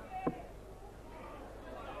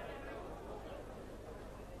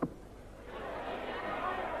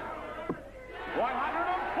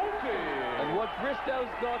 And what Bristow's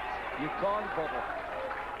got, you can't bottle.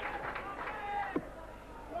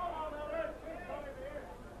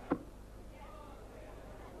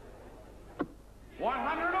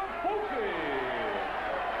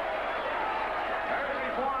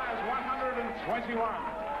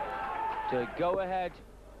 To go ahead.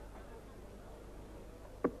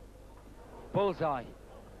 Bullseye.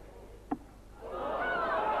 85.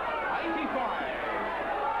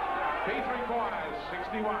 Keith requires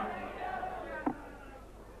 61.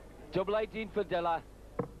 Double 18 for dellar.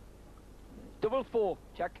 Double 4.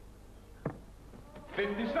 Check.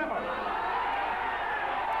 57.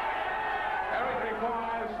 Eric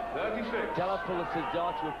requires 36. Dellar pulls his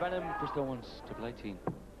darts with venom. Bristow wants double 18.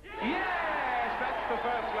 Yes, that's the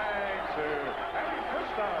first leg to Eric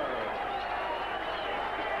Bristow.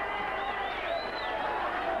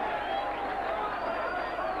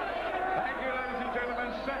 Thank you, ladies and gentlemen.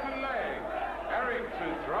 Second leg. Eric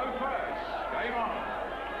to throw first. Game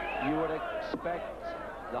on. You would expect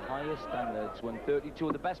the highest standards when 32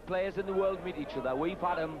 of the best players in the world meet each other. We've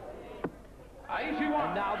had them. 81.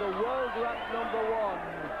 And now the world ranked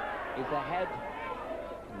 #1 is ahead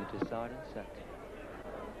in the deciding set.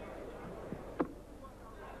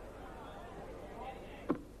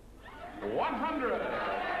 100.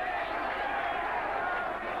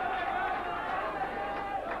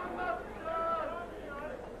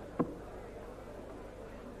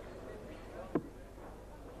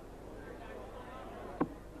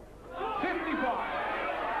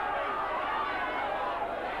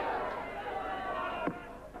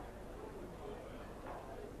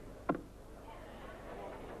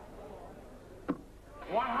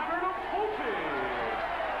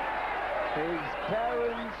 His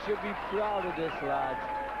parents should be proud of this lad.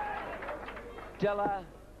 Dellar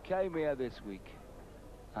came here this week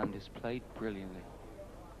and has played brilliantly.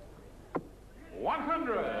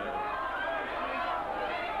 100.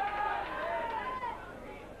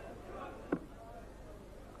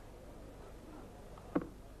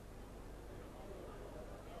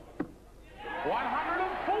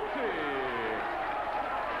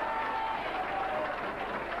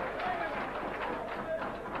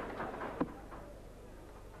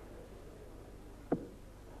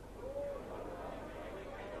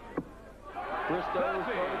 Bristow's got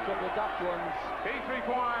a couple of duck ones. Keith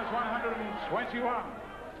requires 121.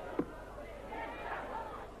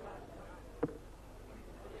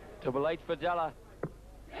 Double 8 for dellar.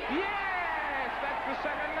 Yes, that's the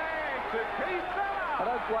second leg to Keith I Dellar.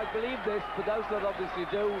 don't quite believe this, but those that obviously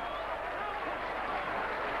do.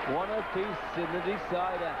 One apiece in the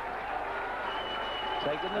decider.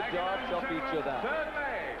 Taking the darts off each other. Third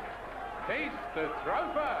leg. Keith to throw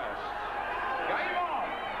first. Game on.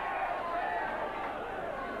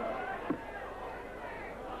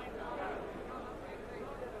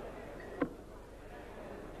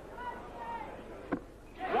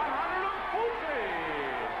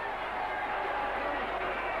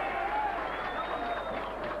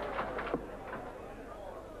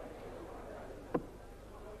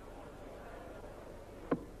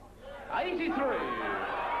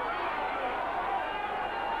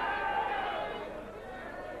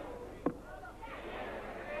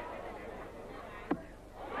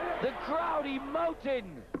 The crowd emoting.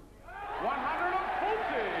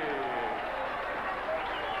 140.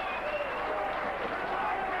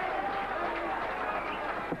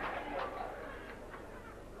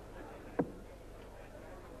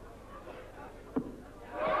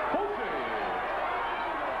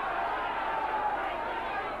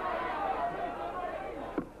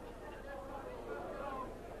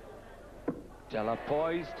 Dellar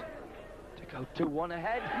poised to go 2-1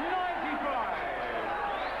 ahead.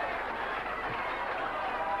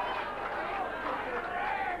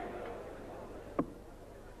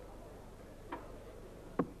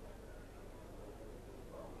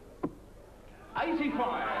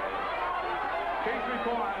 95. Keith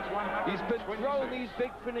requires 100. He's been throwing these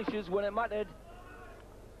big finishes when it mattered.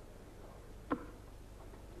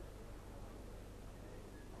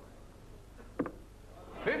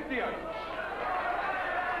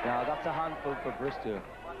 Now that's a handful for Bristow.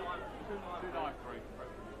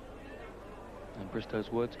 And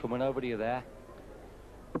Bristow's words coming over to you there.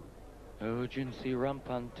 Urgency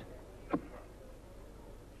rampant.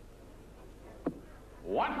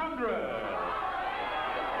 100.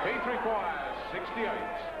 Keith requires 68.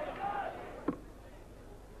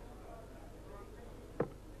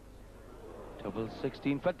 Double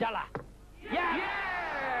 16 for Dellar. Yes!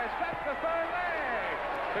 Yes! That's the third leg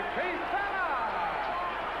to Keith Dellar.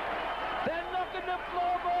 They're knocking the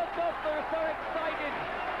floorboards off. They're so excited.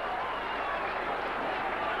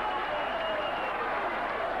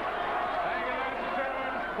 Thank you, ladies and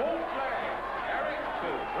gentlemen. Fourth leg. Eric to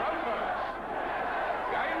throw first.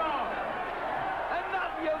 Game on. And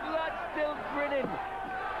that young lad's still grinning.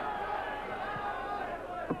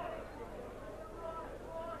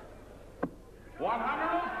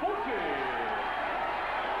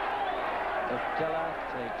 If Dellar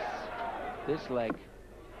takes this leg,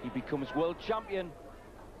 he becomes world champion.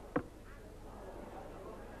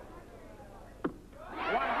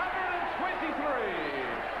 123.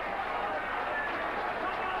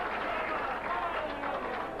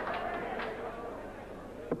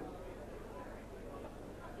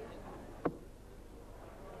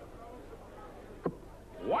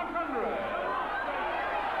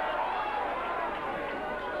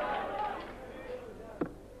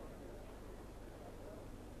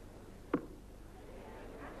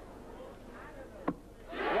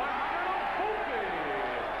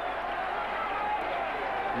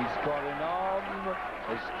 He's got an arm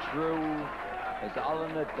as true as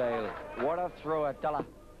Alan Dale. What a thrower, Dellar.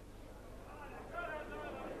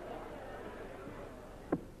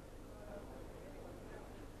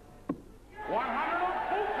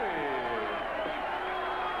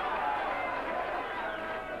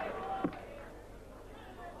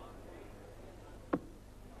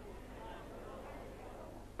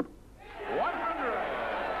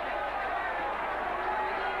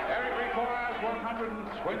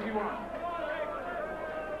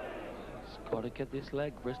 He's got to get this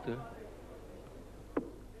leg, Bristow.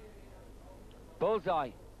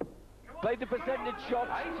 Bullseye. Played the percentage shot.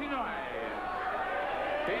 89.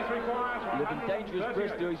 Keith requires 138. Living dangerous,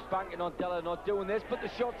 Bristow. He's banking on Dellar not doing this, but the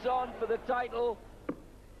shot's on for the title.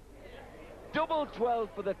 Double 12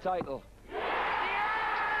 for the title.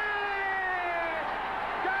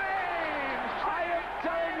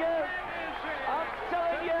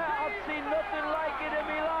 I've seen nothing like it in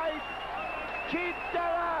my life. Keith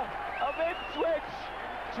Dellar of Ipswich,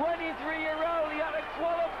 23-year-old. He had to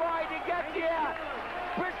qualify to get here.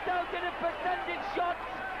 Bristow did a percentage shot.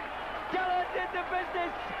 Dellar did the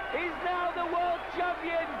business. He's now the world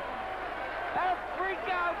champion. A freak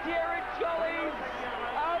out here at Jolly's.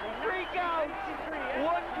 A freak out.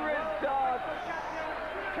 Wondrous darts.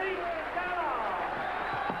 Keith Dellar.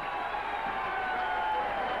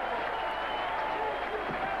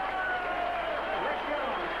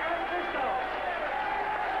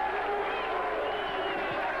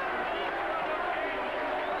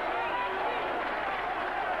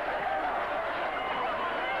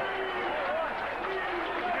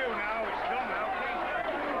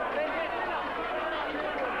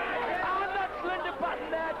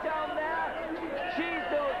 Down there. She's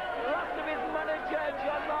the last of his manager,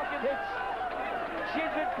 John Markovich.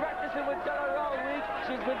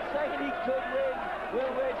 has been saying he could win,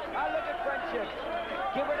 will win. And look at Friendship,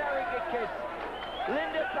 giving Eric a kiss.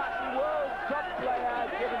 Linda Patton, world's top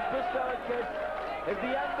player, giving Bristow a kiss. If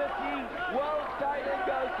the Embassy world title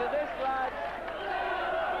goes to this lad,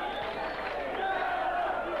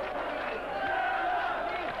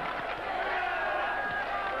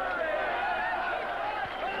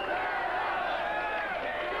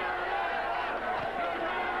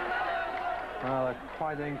 well,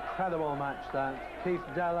 quite an incredible match that. Keith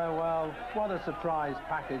Dellar, well, what a surprise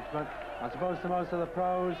package, but I suppose to most of the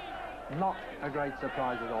pros, not a great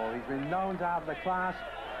surprise at all. He's been known to have the class.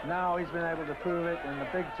 Now he's been able to prove it in the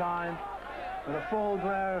big time with a full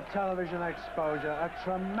glare of television exposure. A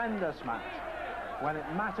tremendous match. When it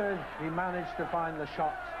mattered, he managed to find the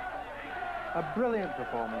shots. A brilliant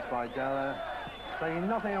performance by Dellar, taking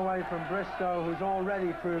nothing away from Bristow, who's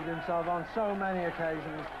already proved himself on so many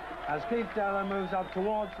occasions, as Keith Dellar moves up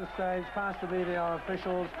towards the stage, past the video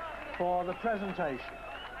officials, for the presentation.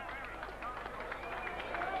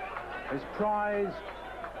 His prize,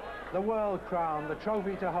 the World Crown, the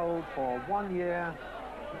trophy to hold for 1 year,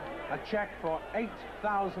 a cheque for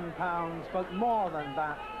 £8,000, but more than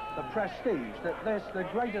that, the prestige that this, the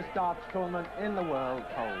greatest darts tournament in the world,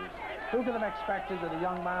 holds. Who could have expected that a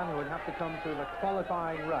young man who would have to come through the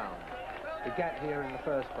qualifying round to get here in the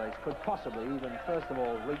first place could possibly even, first of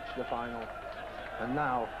all, reach the final, and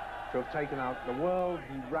now to have taken out the world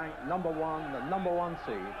ranked #1, the #1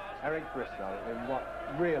 seed, Eric Bristow, in what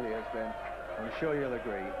really has been, I'm sure you'll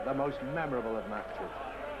agree, the most memorable of matches.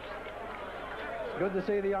 It's good to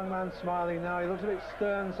see the young man smiling now. He looks a bit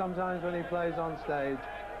stern sometimes when he plays on stage.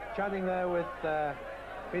 Chatting there with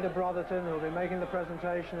Peter Brotherton, who'll be making the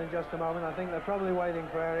presentation in just a moment. I think they're probably waiting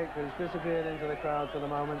for Eric, who's disappeared into the crowd for the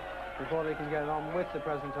moment, before they can get on with the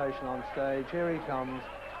presentation on stage. Here he comes.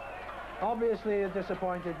 Obviously a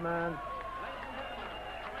disappointed man.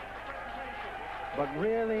 But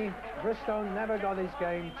really, Bristow never got his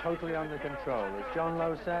game totally under control. As John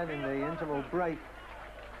Lowe said in the interval break,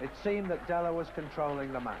 it seemed that Dellar was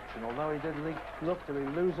controlling the match. And although he did look to be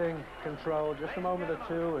losing control just a moment or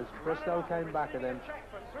two as Bristow came back at him. Check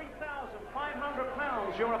for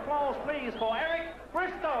 £3,500. Your applause, please, for Eric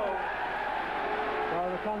Bristow. So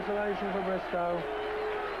the consolation for Bristow,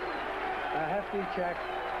 a hefty cheque,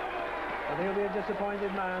 and he'll be a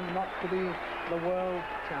disappointed man not to be the world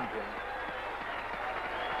champion.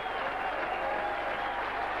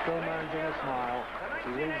 Still managing a smile.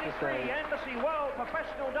 He leaves the stage. The Embassy World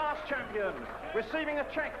Professional Darts Champion, receiving a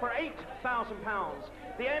cheque for £8,000.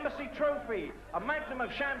 The Embassy Trophy, a magnum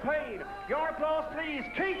of champagne. Your applause, please,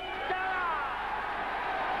 Keith Dellar.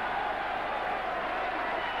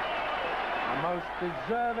 A most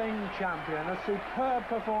deserving champion. A superb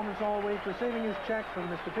performance all week, receiving his cheque from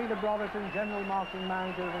Mr. Peter Brotherton, General Marketing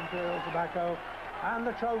Manager of Imperial Tobacco, and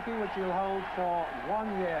the trophy which he'll hold for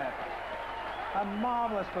 1 year. A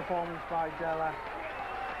marvellous performance by Dellar.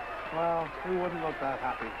 Well, who wouldn't look that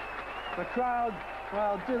happy? The crowd,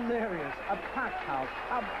 well, delirious. A packed house,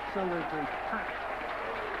 absolutely packed.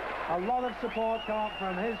 A lot of support come up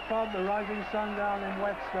from his pub, the Rising Sun down in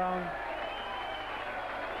Whetstone.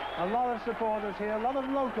 A lot of supporters here, a lot of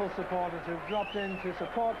local supporters who've dropped in to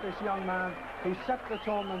support this young man who set the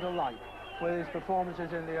tournament alight with his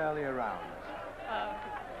performances in the earlier rounds.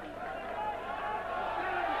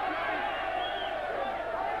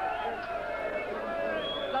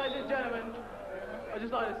 Ladies and gentlemen, I'd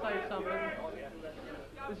just like to say something.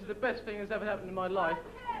 This is the best thing that's ever happened in my life.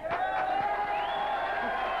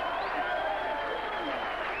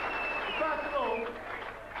 First of all,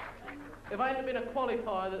 if I hadn't been a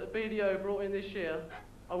qualifier that the BDO brought in this year,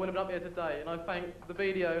 I wouldn't have been up here today, and I thank the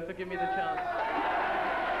BDO for giving me the chance.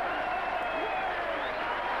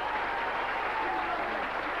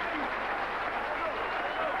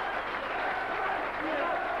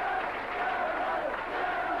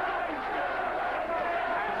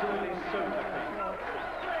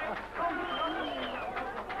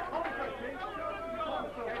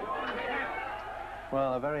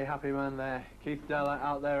 Well, a very happy man there. Keith Dellar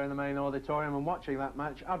out there in the main auditorium and watching that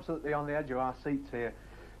match, absolutely on the edge of our seats here.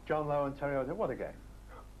 John Lowe and Terry O'Donnell, what a game.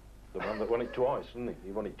 The man that won it twice, didn't he?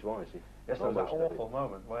 He won it twice. Yes, there was that awful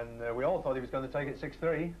moment when we all thought he was going to take it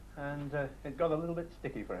 6-3, and it got a little bit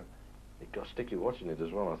sticky for him. It got sticky watching it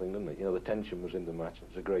as well, I think, didn't it? You know, the tension was in the match. It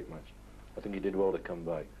was a great match. I think he did well to come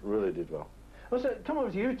back. Really did well. Well, so come over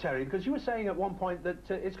to you, Terry, because you were saying at one point that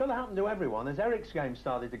it's going to happen to everyone as Eric's game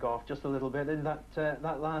started to go off just a little bit in that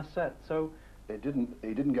that last set. So he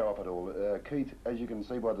didn't go off at all. Keith, as you can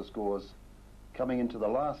see by the scores, coming into the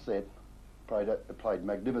last set, played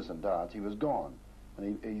magnificent darts. He was gone.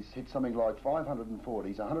 And he's hit something like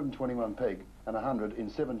 540s, 121 peg, and 100 in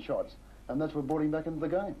 7 shots. And that's what brought him back into the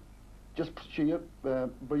game. Just sheer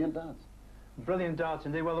brilliant darts. Brilliant darts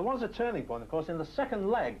indeed. Well, there was a turning point, of course, in the second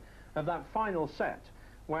leg of that final set,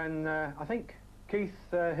 when I think Keith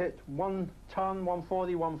hit 1 ton,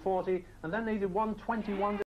 140, 140, and then needed 121.